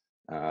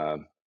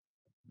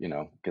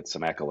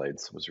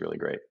accolades. It was really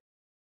great.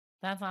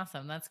 That's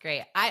awesome. That's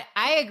great. I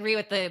agree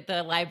with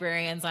the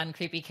librarians on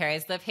Creepy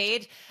Carrots. The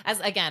page, as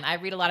again, I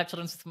read a lot of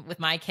children's with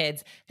my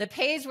kids. The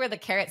page where the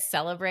carrots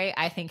celebrate,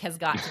 I think, has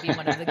got to be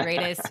one of the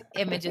greatest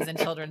images in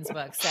children's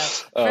books. So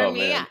for Oh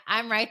me, man.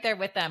 I'm right there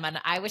with them, and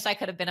I wish I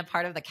could have been a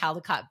part of the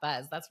Caldecott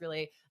buzz. That's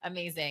really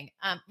amazing.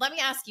 Let me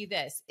ask you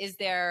this: is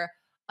there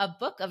a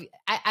book of,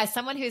 as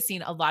someone who has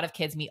seen a lot of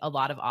kids meet a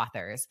lot of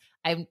authors,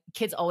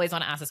 kids always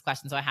want to ask this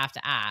question, so I have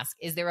to ask: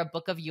 is there a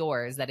book of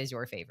yours that is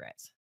your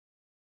favorite?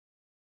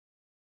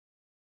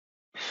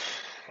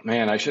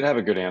 Man, I should have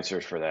a good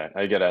answer for that.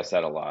 I get asked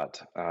that a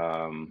lot.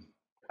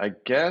 I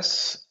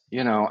guess,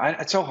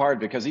 it's so hard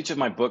because each of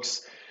my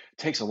books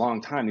takes a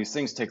long time. These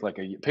things take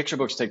picture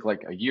books take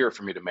like a year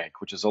for me to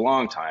make, which is a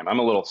long time. I'm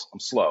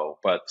slow,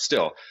 but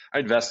still, I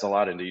invest a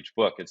lot into each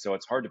book. And so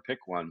it's hard to pick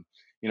one.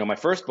 My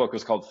first book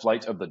was called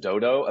Flight of the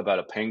Dodo, about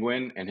a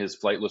penguin and his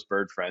flightless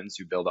bird friends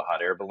who build a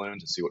hot air balloon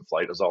to see what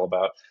flight is all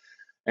about.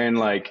 And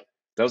like,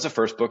 that was the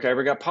first book I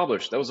ever got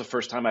published. That was the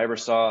first time I ever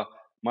saw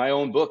my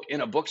own book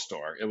in a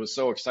bookstore. It was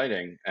so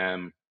exciting.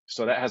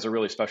 So that has a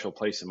really special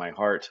place in my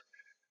heart.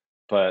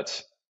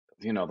 But,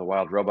 The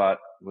Wild Robot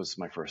was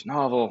my first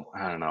novel.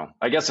 I don't know.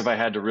 I guess if I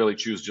had to really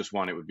choose just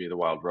one, it would be The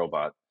Wild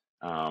Robot.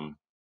 Um,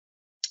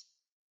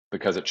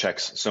 because it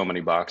checks so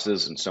many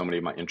boxes and so many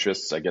of my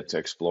interests. I get to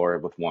explore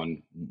it with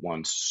one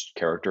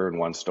character and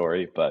one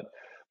story. But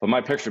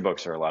my picture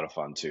books are a lot of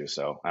fun too.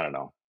 So I don't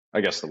know. I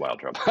guess The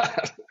Wild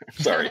Robot.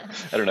 Sorry,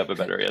 I don't have a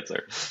better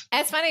answer.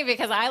 It's funny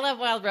because I love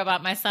Wild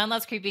Robot. My son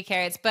loves Creepy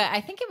Carrots, but I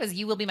think it was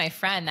You Will Be My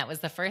Friend that was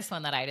the first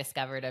one that I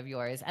discovered of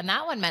yours. And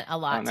that one meant a Oh,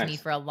 lot to me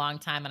nice. for a long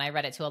time. And I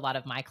read it to a lot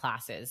of my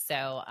classes. So,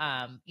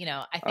 I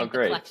Oh, think the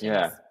great. collection is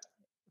Yeah.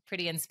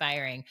 pretty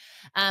inspiring.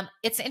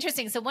 It's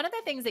interesting. So one of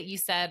the things that you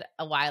said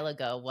a while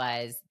ago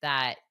was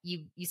that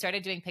you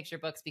started doing picture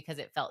books because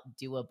it felt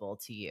doable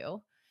to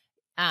you.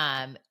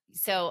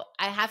 So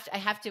I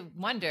have to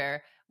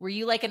wonder, were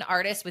you like an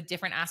artist with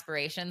different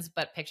aspirations,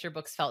 but picture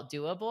books felt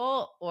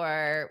doable,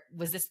 or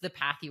was this the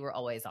path you were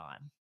always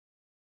on?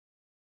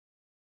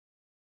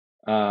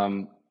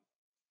 Um,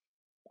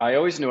 I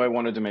always knew I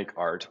wanted to make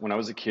art. When I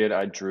was a kid,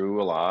 I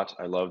drew a lot.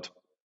 I loved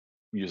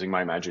using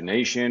my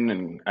imagination.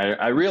 And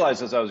I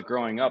realized as I was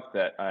growing up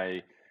that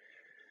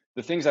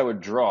the things I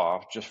would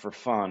draw just for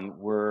fun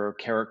were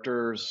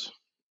characters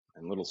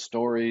and little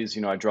stories.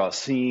 I draw a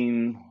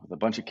scene with a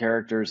bunch of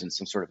characters and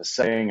some sort of a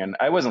setting. And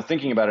I wasn't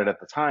thinking about it at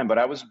the time, but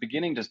I was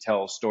beginning to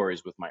tell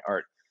stories with my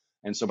art.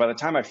 And so by the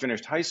time I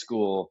finished high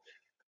school,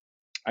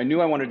 I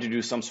knew I wanted to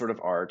do some sort of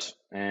art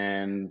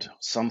and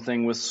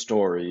something with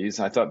stories.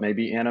 I thought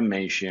maybe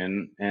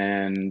animation.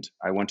 And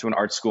I went to an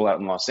art school out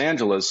in Los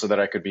Angeles so that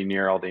I could be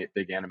near all the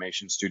big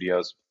animation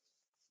studios.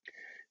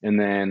 And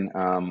then,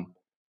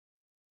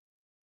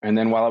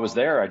 while I was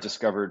there, I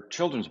discovered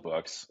children's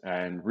books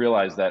and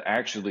realized that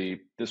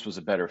actually this was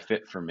a better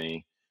fit for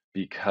me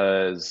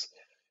because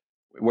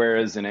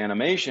whereas in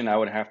animation, I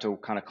would have to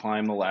kind of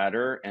climb the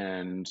ladder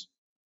and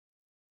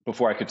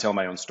before I could tell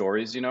my own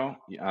stories, it's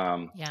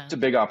Yeah. a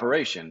big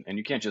operation and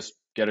you can't just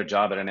get a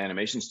job at an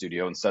animation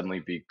studio and suddenly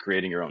be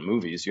creating your own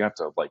movies. You have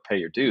to like pay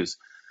your dues.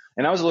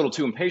 And I was a little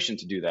too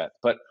impatient to do that.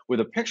 But with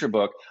a picture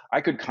book,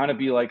 I could kind of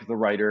be like the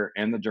writer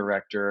and the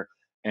director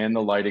and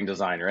the lighting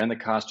designer and the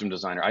costume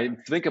designer. I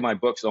think of my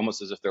books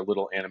almost as if they're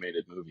little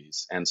animated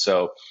movies. And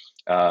so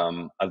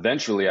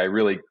eventually I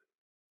really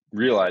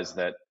realized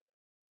that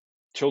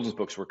children's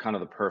books were kind of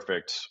the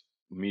perfect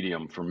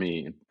medium for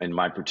me and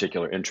my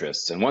particular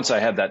interests. And once I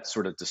had that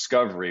sort of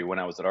discovery when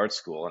I was at art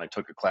school and I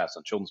took a class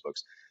on children's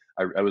books,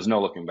 I was no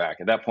looking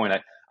back. At that point,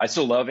 I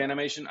still love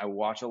animation. I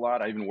watch a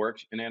lot. I even work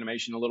in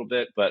animation a little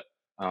bit,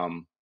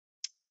 um,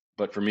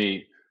 but for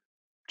me,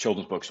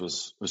 children's books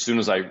was as soon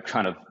as I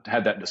kind of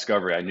had that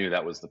discovery, I knew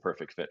that was the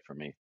perfect fit for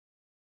me.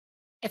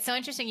 It's so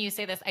interesting you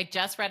say this. I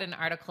just read an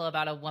article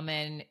about a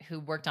woman who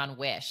worked on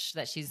Wish,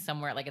 that she's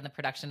somewhere like in the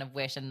production of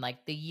Wish, and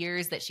like the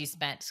years that she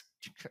spent,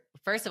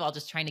 first of all,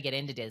 just trying to get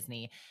into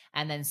Disney.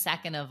 And then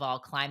second of all,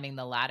 climbing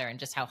the ladder and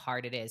just how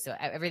hard it is. So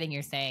everything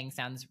you're saying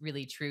sounds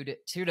really true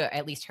to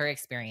at least her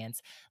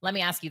experience. Let me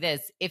ask you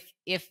this.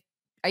 If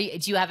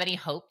do you have any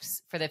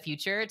hopes for the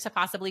future to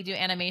possibly do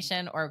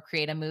animation or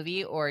create a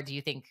movie, or do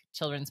you think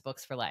children's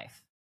books for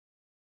life?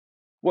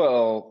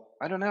 Well,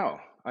 I don't know.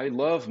 I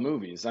love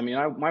movies. I mean,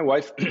 my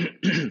wife,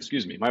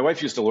 excuse me, my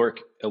wife used to work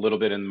a little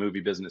bit in the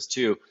movie business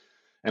too,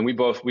 and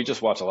we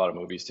just watch a lot of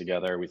movies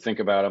together. We think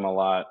about them a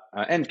lot,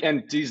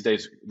 and these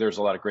days there's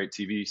a lot of great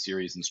TV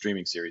series and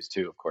streaming series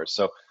too, of course.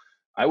 So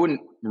I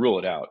wouldn't rule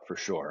it out for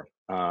sure.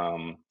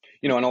 In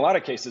a lot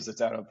of cases,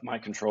 it's out of my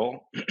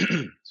control.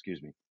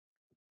 Excuse me.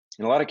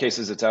 In a lot of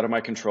cases, it's out of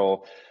my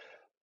control.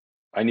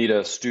 I need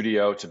a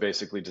studio to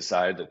basically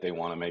decide that they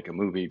want to make a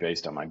movie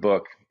based on my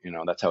book.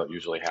 That's how it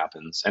usually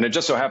happens. And it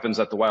just so happens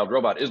that The Wild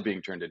Robot is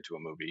being turned into a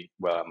movie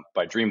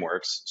by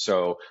DreamWorks.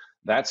 So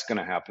that's going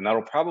to happen.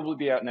 That'll probably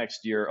be out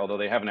next year, although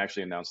they haven't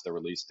actually announced the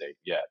release date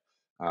yet.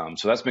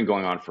 So that's been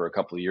going on for a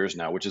couple of years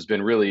now, which has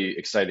been really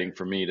exciting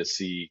for me to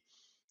see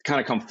kind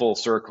of come full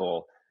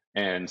circle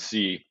and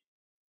see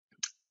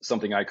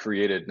something I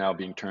created now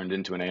being turned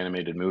into an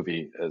animated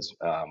movie is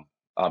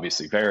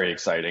obviously very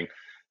exciting,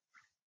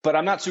 but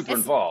I'm not super It's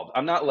involved.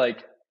 I'm not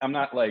like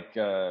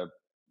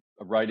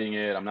writing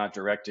it. I'm not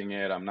directing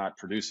it. I'm not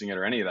producing it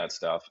or any of that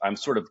stuff. I'm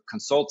sort of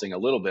consulting a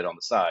little bit on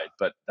the side,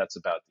 but that's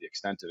about the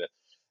extent of it.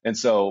 And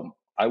so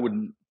I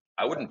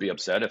wouldn't be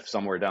upset if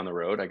somewhere down the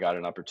road I got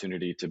an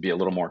opportunity to be a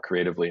little more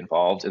creatively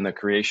involved in the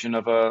creation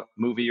of a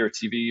movie or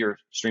TV or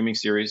streaming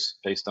series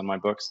based on my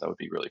books. That would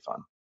be really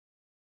fun.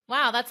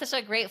 Wow, that's such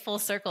a great full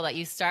circle that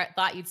you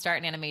thought you'd start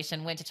in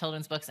animation, went to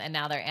children's books, and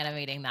now they're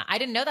animating that. I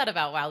didn't know that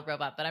about Wild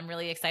Robot, but I'm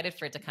really excited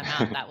for it to come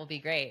out. That will be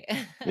great.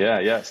 Yeah,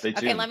 yeah. Stay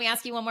Okay, tuned. let me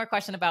ask you one more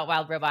question about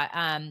Wild Robot.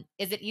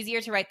 Is it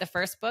easier to write the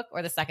first book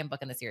or the second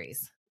book in the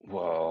series?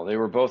 Well, they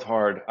were both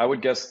hard. I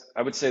would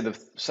say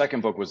the second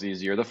book was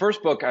easier. The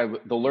first book,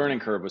 the learning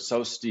curve was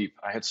so steep.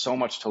 I had so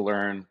much to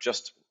learn.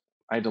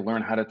 I had to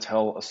learn how to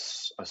tell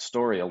a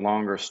story, a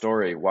longer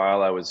story,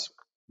 while I was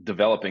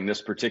developing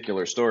this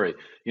particular story.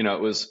 It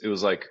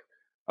was like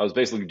I was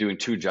basically doing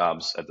two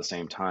jobs at the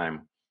same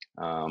time,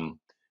 um,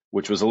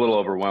 which was a little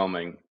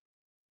overwhelming,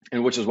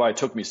 and which is why it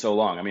took me so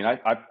long. I mean,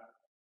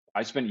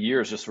 I spent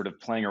years just sort of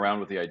playing around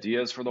with the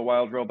ideas for the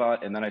Wild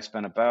Robot, and then I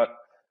spent about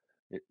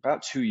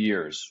 2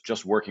 years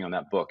just working on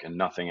that book and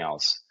nothing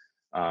else.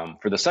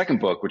 For the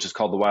second book, which is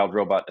called The Wild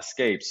Robot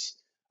Escapes,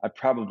 I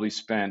probably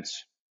spent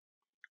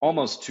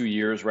almost 2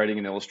 years writing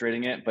and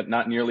illustrating it, but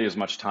not nearly as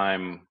much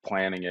time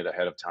planning it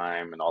ahead of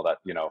time and all that,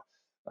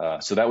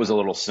 So that was a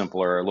little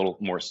simpler, a little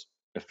more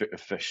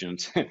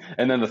efficient.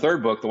 And then the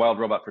third book, The Wild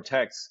Robot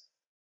Protects,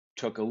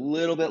 took a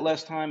little bit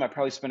less time. I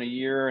probably spent a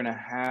year and a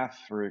half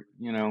or,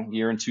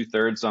 year and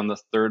two-thirds on the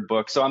third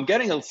book. So I'm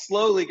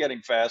slowly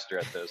getting faster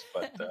at this,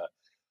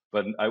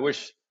 but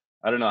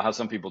I don't know how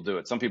some people do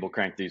it. Some people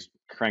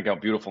crank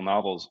out beautiful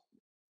novels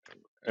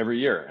every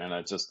year, and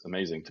it's just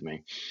amazing to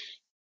me.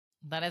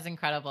 That is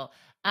incredible.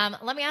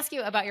 Let me ask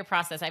you about your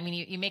process. I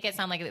mean, you make it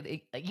sound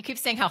like you keep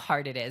saying how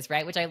hard it is,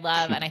 right? Which I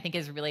love, and I think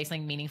is really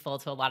something meaningful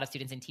to a lot of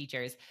students and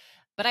teachers.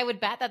 But I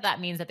would bet that that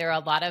means that there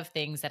are a lot of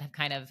things that have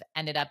kind of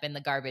ended up in the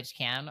garbage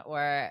can,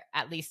 or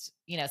at least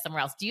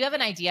somewhere else. Do you have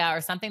an idea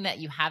or something that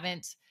you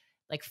haven't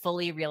like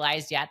fully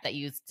realized yet that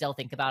you still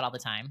think about all the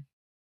time?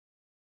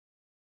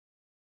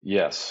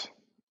 Yes.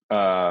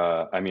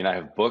 I mean, I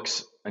have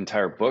books,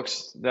 entire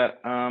books that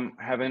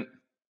haven't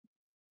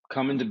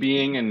come into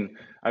being, and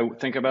I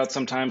think about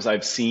sometimes I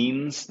have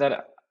scenes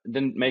that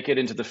didn't make it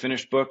into the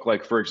finished book.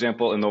 Like, for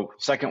example, in the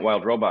second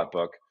Wild Robot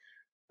book,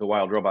 The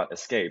Wild Robot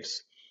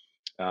Escapes,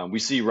 we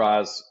see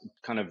Roz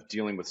kind of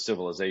dealing with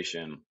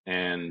civilization.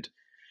 And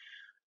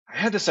I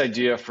had this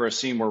idea for a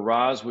scene where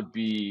Roz would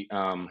be,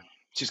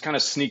 she's kind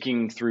of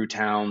sneaking through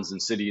towns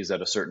and cities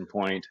at a certain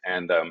point.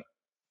 And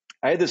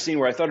I had this scene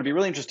where I thought it'd be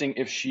really interesting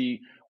if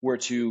she were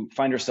to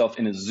find herself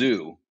in a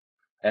zoo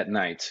at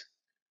night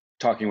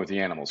talking with the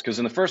animals. Because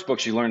in the first book,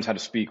 she learns how to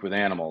speak with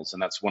animals.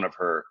 And that's one of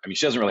her, I mean,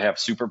 she doesn't really have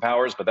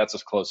superpowers, but that's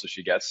as close as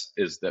she gets,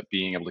 is that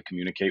being able to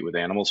communicate with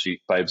animals.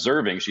 By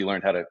observing, she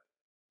learned how to,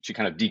 she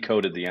kind of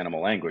decoded the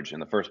animal language in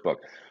the first book.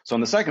 So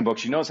in the second book,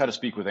 she knows how to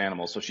speak with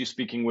animals. So she's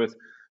speaking with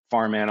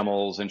farm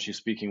animals and she's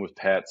speaking with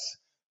pets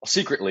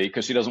secretly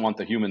because she doesn't want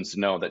the humans to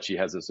know that she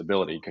has this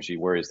ability because she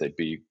worries they'd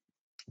be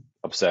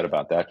upset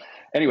about that.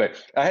 Anyway,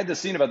 I had this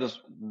scene about this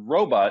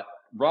robot,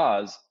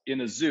 Roz,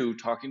 in a zoo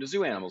talking to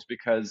zoo animals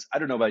because I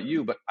don't know about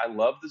you, but I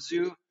love the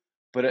zoo,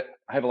 but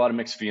I have a lot of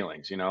mixed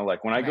feelings. You know,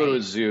 like when I go to a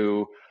Right.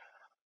 zoo,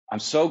 I'm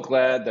so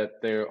glad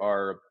that there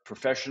are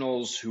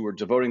professionals who are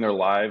devoting their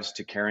lives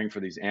to caring for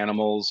these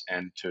animals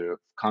and to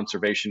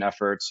conservation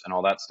efforts and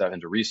all that stuff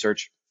and to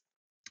research.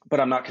 But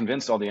I'm not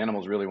convinced all the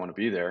animals really want to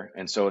be there,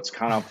 and so it's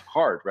kind of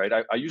hard, right?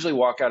 I usually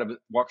walk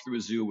through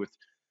a zoo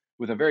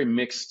with a very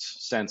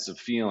mixed sense of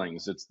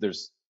feelings.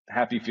 There's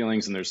happy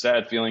feelings and there's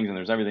sad feelings and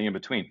there's everything in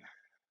between.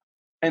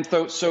 And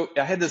so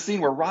I had this scene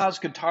where Roz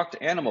could talk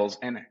to animals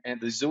and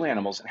the zoo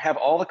animals and have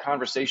all the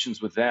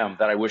conversations with them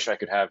that I wish I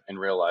could have in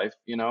real life,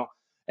 you know?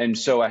 And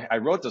so I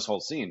wrote this whole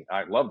scene.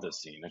 I love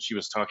this scene. And she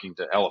was talking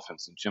to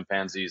elephants and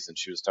chimpanzees, and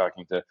she was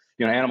talking to,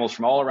 animals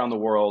from all around the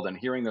world and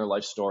hearing their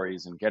life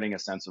stories and getting a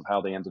sense of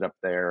how they ended up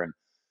there. And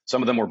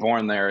some of them were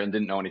born there and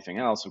didn't know anything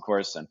else, of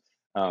course.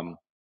 Um,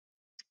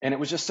 and it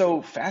was just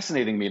so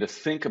fascinating me to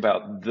think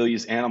about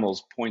these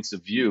animals' points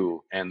of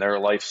view and their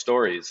life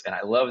stories. And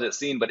I loved that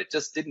scene, but it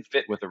just didn't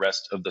fit with the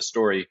rest of the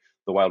story,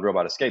 The Wild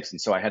Robot Escapes. And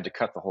so I had to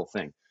cut the whole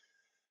thing,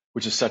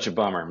 which is such a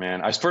bummer,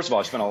 man. First of all,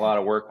 I spent a lot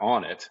of work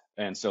on it.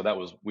 And so that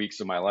was weeks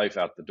of my life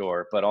out the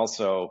door. But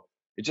also,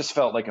 it just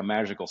felt like a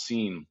magical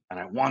scene. And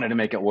I wanted to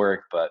make it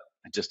work, but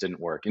it just didn't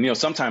work. And,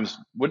 sometimes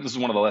this is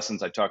one of the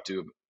lessons I talk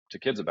to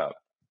kids about.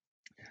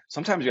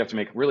 Sometimes you have to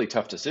make really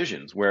tough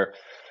decisions where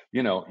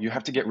you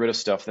have to get rid of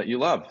stuff that you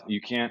love.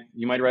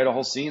 You might write a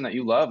whole scene that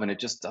you love and it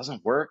just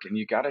doesn't work, and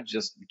you got to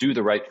just do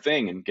the right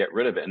thing and get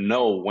rid of it and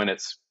know when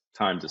it's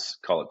time to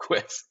call it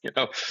quits.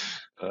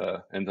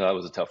 And that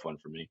was a tough one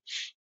for me.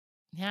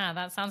 Yeah,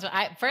 that sounds.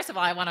 First of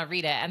all, I want to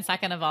read it, and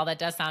second of all, that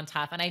does sound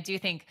tough. And I do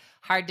think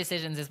hard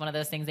decisions is one of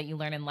those things that you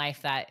learn in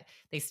life that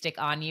they stick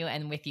on you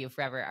and with you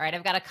forever. All right,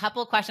 I've got a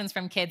couple questions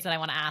from kids that I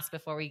want to ask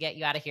before we get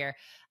you out of here.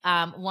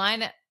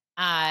 One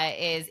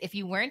is, if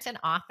you weren't an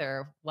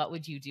author, what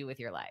would you do with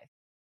your life?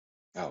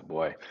 Oh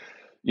boy.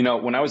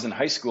 When I was in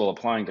high school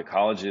applying to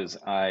colleges,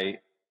 I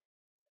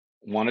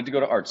wanted to go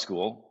to art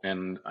school,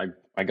 and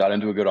I got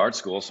into a good art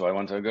school, so I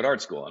went to a good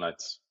art school, and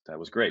that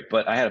was great.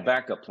 But I had a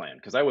backup plan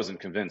because I wasn't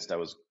convinced I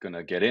was going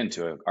to get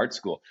into art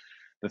school.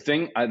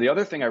 The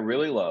other thing I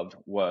really loved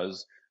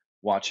was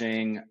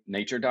watching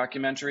nature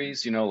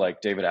documentaries,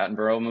 like David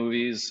Attenborough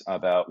movies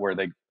about where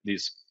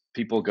these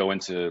people go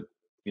into,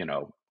 you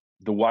know,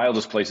 the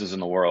wildest places in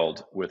the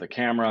world with a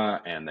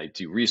camera, and they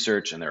do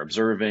research and they're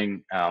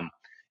observing.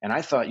 And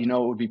I thought, it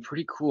would be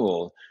pretty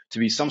cool to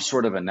be some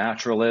sort of a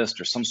naturalist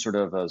or some sort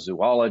of a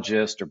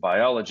zoologist or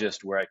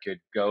biologist where I could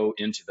go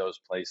into those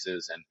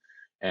places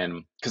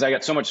and because I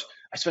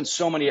spent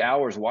so many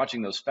hours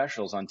watching those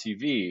specials on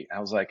TV. I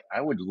was like,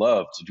 I would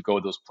love to go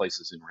to those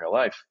places in real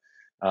life.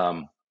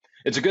 Um,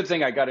 it's a good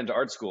thing I got into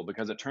art school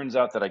because it turns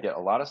out that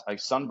I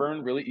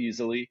sunburn really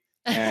easily,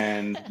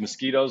 and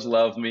mosquitoes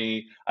love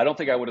me. I don't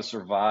think I would have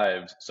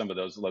survived some of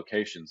those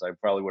locations. I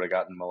probably would have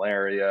gotten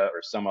malaria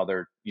or some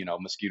other,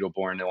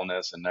 mosquito-borne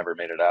illness and never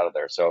made it out of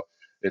there. So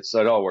it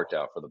all worked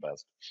out for the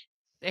best.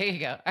 There you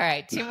go. All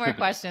right, two more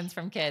questions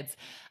from kids.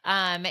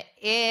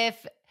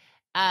 If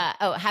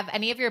have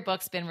any of your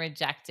books been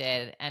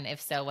rejected, and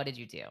if so, what did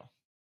you do?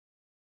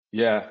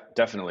 Yeah,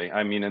 definitely.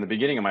 I mean, in the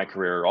beginning of my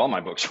career, all my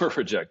books were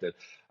rejected.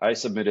 I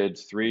submitted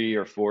 3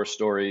 or 4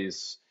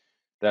 stories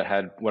that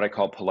had what I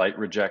call polite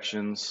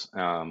rejections.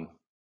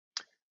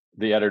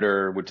 The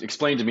editor would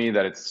explain to me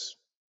that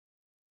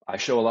I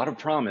show a lot of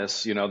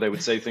promise. They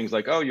would say things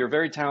like, "Oh, you're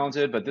very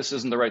talented, but this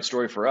isn't the right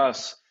story for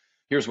us.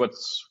 Here's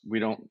we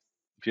don't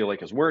feel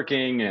like is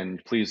working,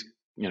 and please,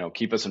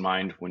 keep us in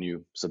mind when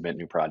you submit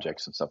new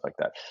projects," and stuff like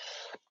that.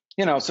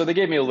 So they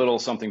gave me a little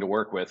something to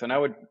work with, and I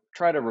would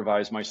try to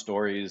revise my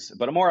stories,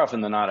 but more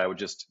often than not, I would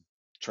just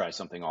try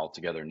something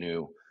altogether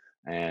new.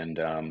 And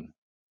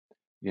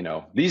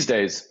these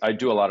days I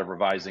do a lot of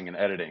revising and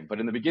editing, but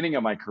in the beginning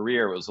of my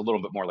career, it was a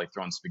little bit more like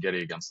throwing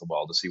spaghetti against the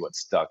wall to see what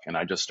stuck. And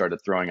I just started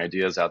throwing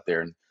ideas out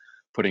there and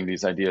throwing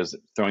these ideas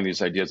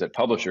at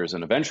publishers,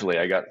 and eventually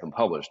I got them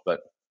published. But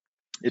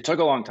it took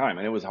a long time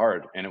and it was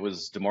hard and it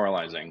was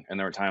demoralizing. And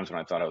there were times when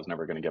I thought I was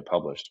never going to get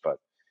published, but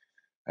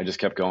I just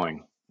kept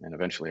going. And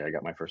eventually I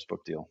got my first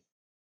book deal.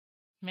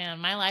 Man,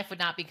 my life would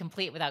not be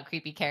complete without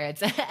creepy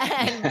carrots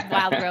and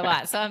wild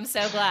robots. So I'm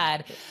so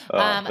glad.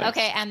 Oh, Okay,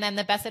 thanks. and then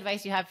the best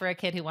advice you have for a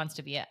kid who wants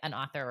to be an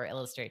author or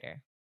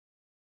illustrator?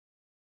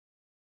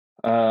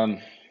 Um,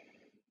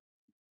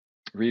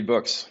 read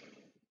books,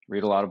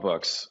 read a lot of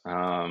books.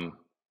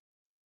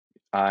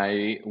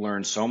 I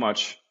learned so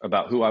much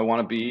about who I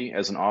want to be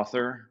as an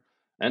author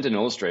and an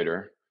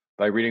illustrator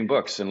by reading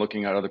books and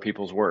looking at other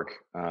people's work.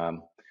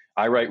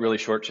 I write really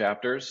short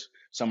chapters.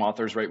 Some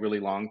authors write really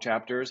long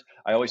chapters.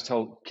 I always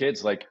tell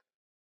kids, like,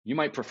 you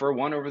might prefer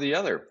one over the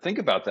other. Think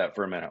about that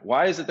for a minute.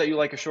 Why is it that you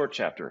like a short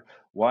chapter?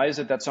 Why is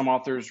it that some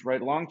authors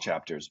write long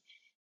chapters?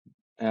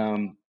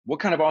 What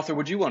kind of author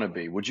would you want to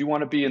be? Would you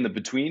want to be in the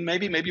between?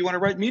 Maybe you want to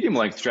write medium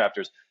length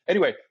chapters.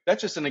 Anyway,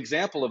 that's just an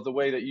example of the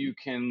way that you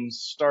can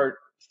start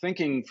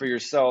thinking for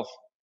yourself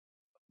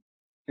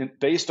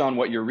based on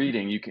what you're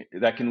reading.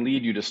 That can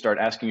lead you to start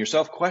asking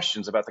yourself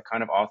questions about the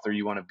kind of author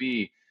you want to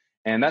be.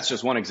 And that's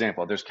just one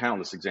example. There's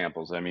countless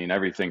examples. I mean,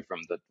 everything from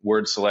the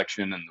word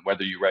selection and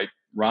whether you write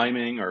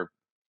rhyming or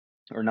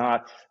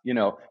not,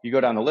 you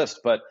go down the list.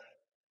 But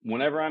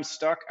whenever I'm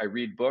stuck, I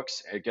read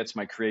books. It gets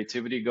my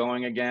creativity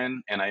going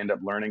again, and I end up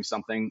learning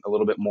something a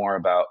little bit more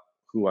about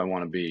who I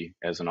want to be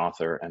as an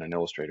author and an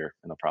illustrator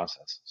in the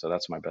process. So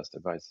that's my best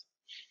advice.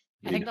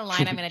 I think Read. the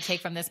line I'm going to take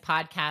from this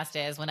podcast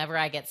is whenever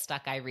I get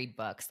stuck, I read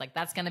books. Like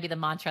that's going to be the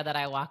mantra that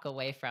I walk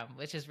away from,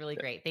 which is really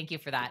great. Thank you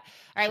for that.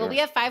 All right. Well, we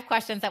Sure. have 5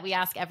 questions that we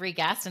ask every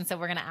guest. And so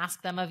we're going to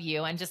ask them of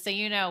you. And just so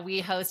you know, we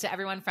host to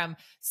everyone from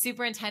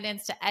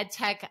superintendents to ed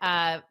tech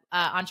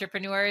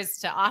entrepreneurs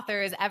to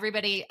authors,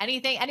 everybody,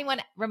 anyone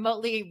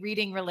remotely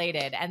reading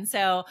related. And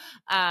so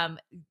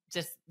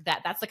just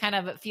that's the kind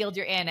of field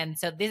you're in. And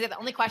so these are the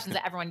only questions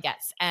that everyone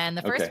gets. And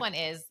the first Okay. one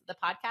is the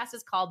podcast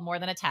is called More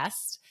Than a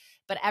Test.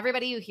 But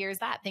everybody who hears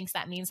that thinks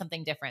that means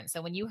something different.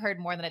 So when you heard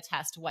more than a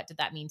test, what did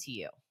that mean to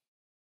you?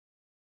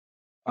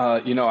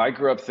 I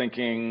grew up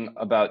thinking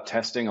about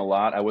testing a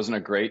lot. I wasn't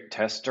a great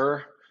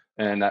tester,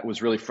 and that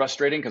was really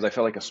frustrating because I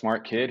felt like a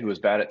smart kid who was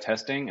bad at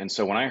testing. And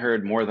so when I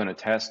heard more than a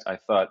test, I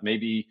thought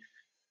maybe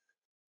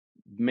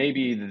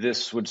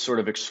this would sort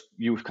of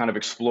you kind of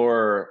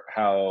explore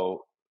how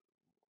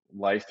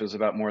life is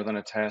about more than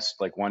a test.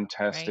 Like one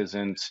test Right?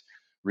 isn't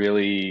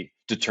really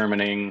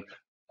determining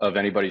of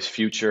anybody's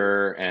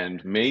future,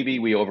 and maybe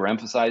we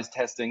overemphasize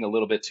testing a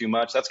little bit too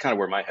much. That's kind of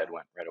where my head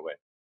went right away.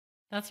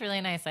 That's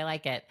really nice. I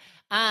like it.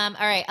 All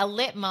right, a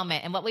lit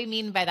moment. And what we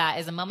mean by that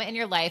is a moment in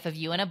your life of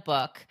you in a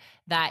book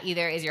that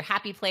either is your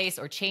happy place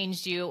or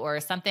changed you or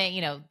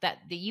something, that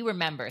you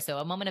remember. So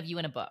a moment of you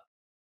in a book.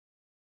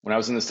 When I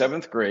was in the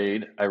seventh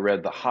grade, I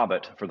read The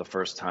Hobbit for the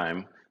first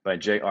time by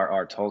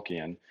J.R.R.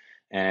 Tolkien.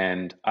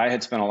 And I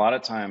had spent a lot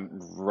of time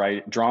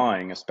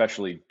drawing,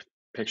 especially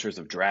pictures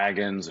of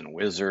dragons and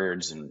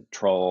wizards and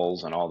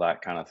trolls and all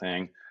that kind of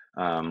thing.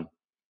 Um,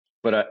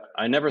 but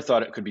I never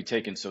thought it could be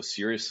taken so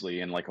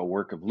seriously in like a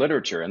work of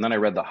literature. And then I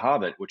read The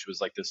Hobbit, which was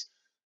like this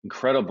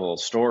incredible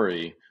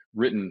story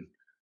written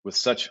with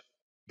such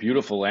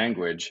beautiful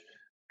language.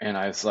 And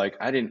I was like,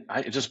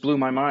 it just blew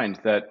my mind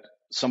that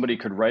somebody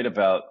could write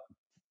about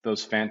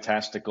those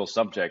fantastical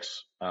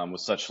subjects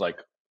with such like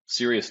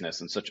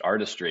seriousness and such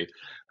artistry.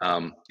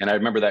 And I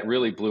remember that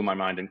really blew my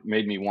mind and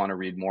made me want to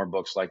read more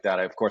books like that.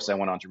 Of course, I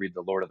went on to read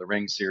the Lord of the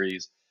Rings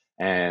series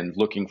and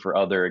looking for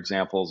other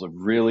examples of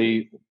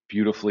really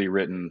beautifully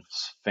written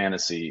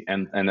fantasy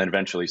and then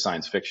eventually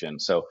science fiction.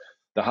 So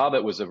The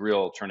Hobbit was a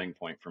real turning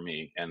point for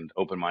me and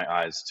opened my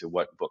eyes to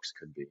what books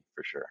could be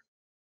for sure.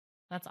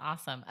 That's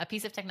awesome. A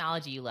piece of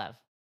technology you love.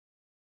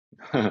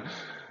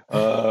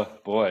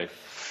 Boy,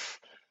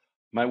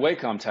 my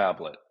Wacom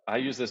tablet. I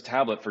use this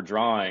tablet for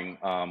drawing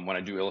when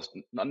I do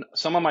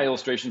some of my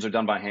illustrations are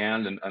done by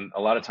hand, and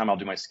a lot of time I'll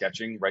do my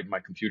sketching right in my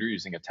computer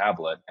using a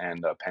tablet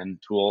and a pen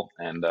tool,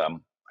 and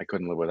I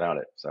couldn't live without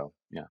it. So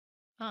yeah.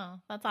 Oh,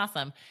 that's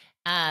awesome.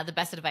 The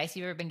best advice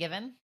you've ever been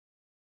given?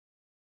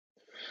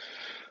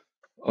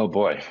 Oh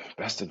boy,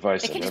 best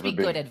advice It I've can just ever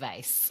be good been.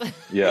 advice.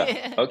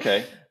 Yeah.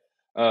 Okay.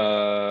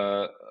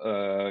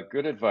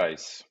 Good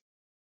advice.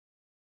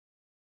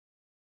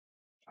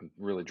 I'm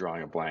really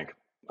drawing a blank.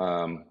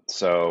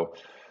 So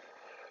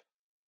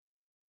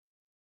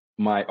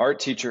my art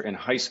teacher in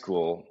high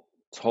school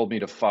told me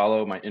to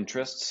follow my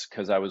interests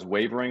because I was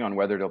wavering on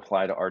whether to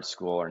apply to art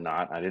school or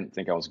not. I didn't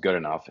think I was good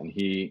enough. And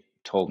he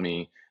told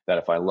me that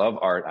if I love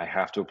art, I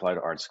have to apply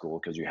to art school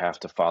because you have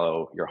to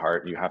follow your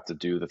heart. You have to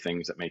do the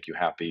things that make you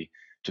happy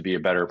to be a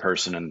better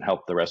person and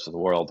help the rest of the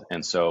world.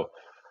 And so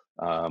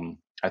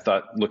I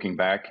thought, looking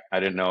back, I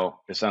didn't know,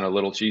 it sounded a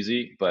little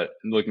cheesy, but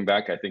looking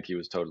back, I think he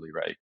was totally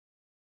right.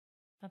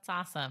 That's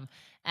awesome.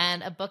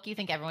 And a book you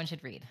think everyone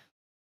should read?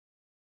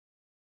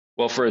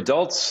 Well, for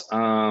adults,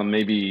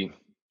 maybe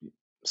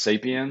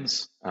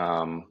Sapiens. I I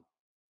love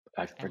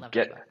that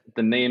forget book.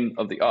 the name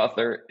of the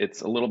author.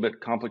 It's a little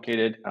bit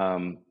complicated,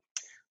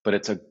 but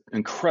it's an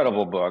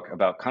incredible book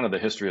about kind of the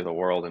history of the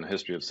world and the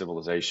history of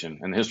civilization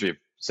and the history of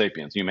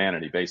sapiens,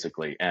 humanity,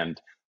 basically. And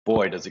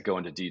boy, does it go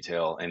into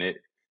detail, and it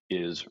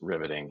is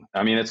riveting.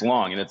 I mean, it's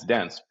long and it's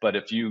dense, but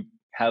if you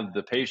have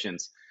the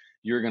patience,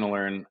 you're going to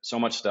learn so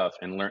much stuff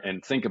and learn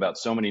and think about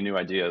so many new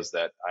ideas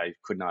that I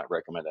could not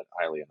recommend it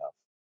highly enough.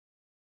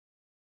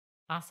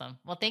 Awesome.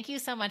 Well, thank you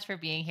so much for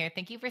being here.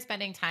 Thank you for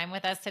spending time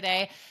with us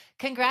today.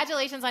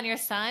 Congratulations on your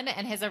son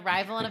and his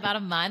arrival in about a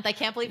month. I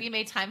can't believe you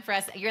made time for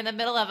us. You're in the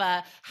middle of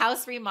a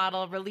house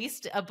remodel,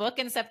 released a book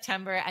in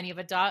September, and you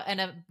have a dog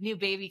and a new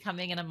baby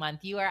coming in a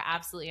month. You are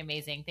absolutely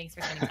amazing. Thanks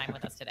for spending time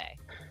with us today.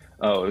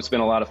 Oh, it's been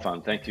a lot of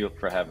fun. Thank you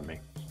for having me.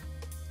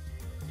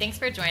 Thanks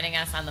for joining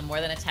us on the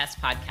More Than a Test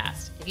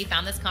podcast. If you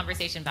found this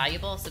conversation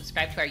valuable,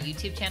 subscribe to our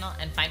YouTube channel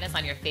and find us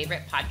on your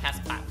favorite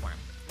podcast platform.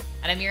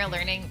 At Amira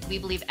Learning, we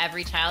believe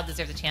every child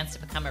deserves a chance to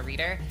become a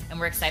reader, and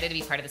we're excited to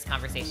be part of this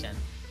conversation.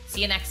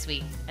 See you next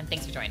week, and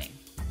thanks for joining.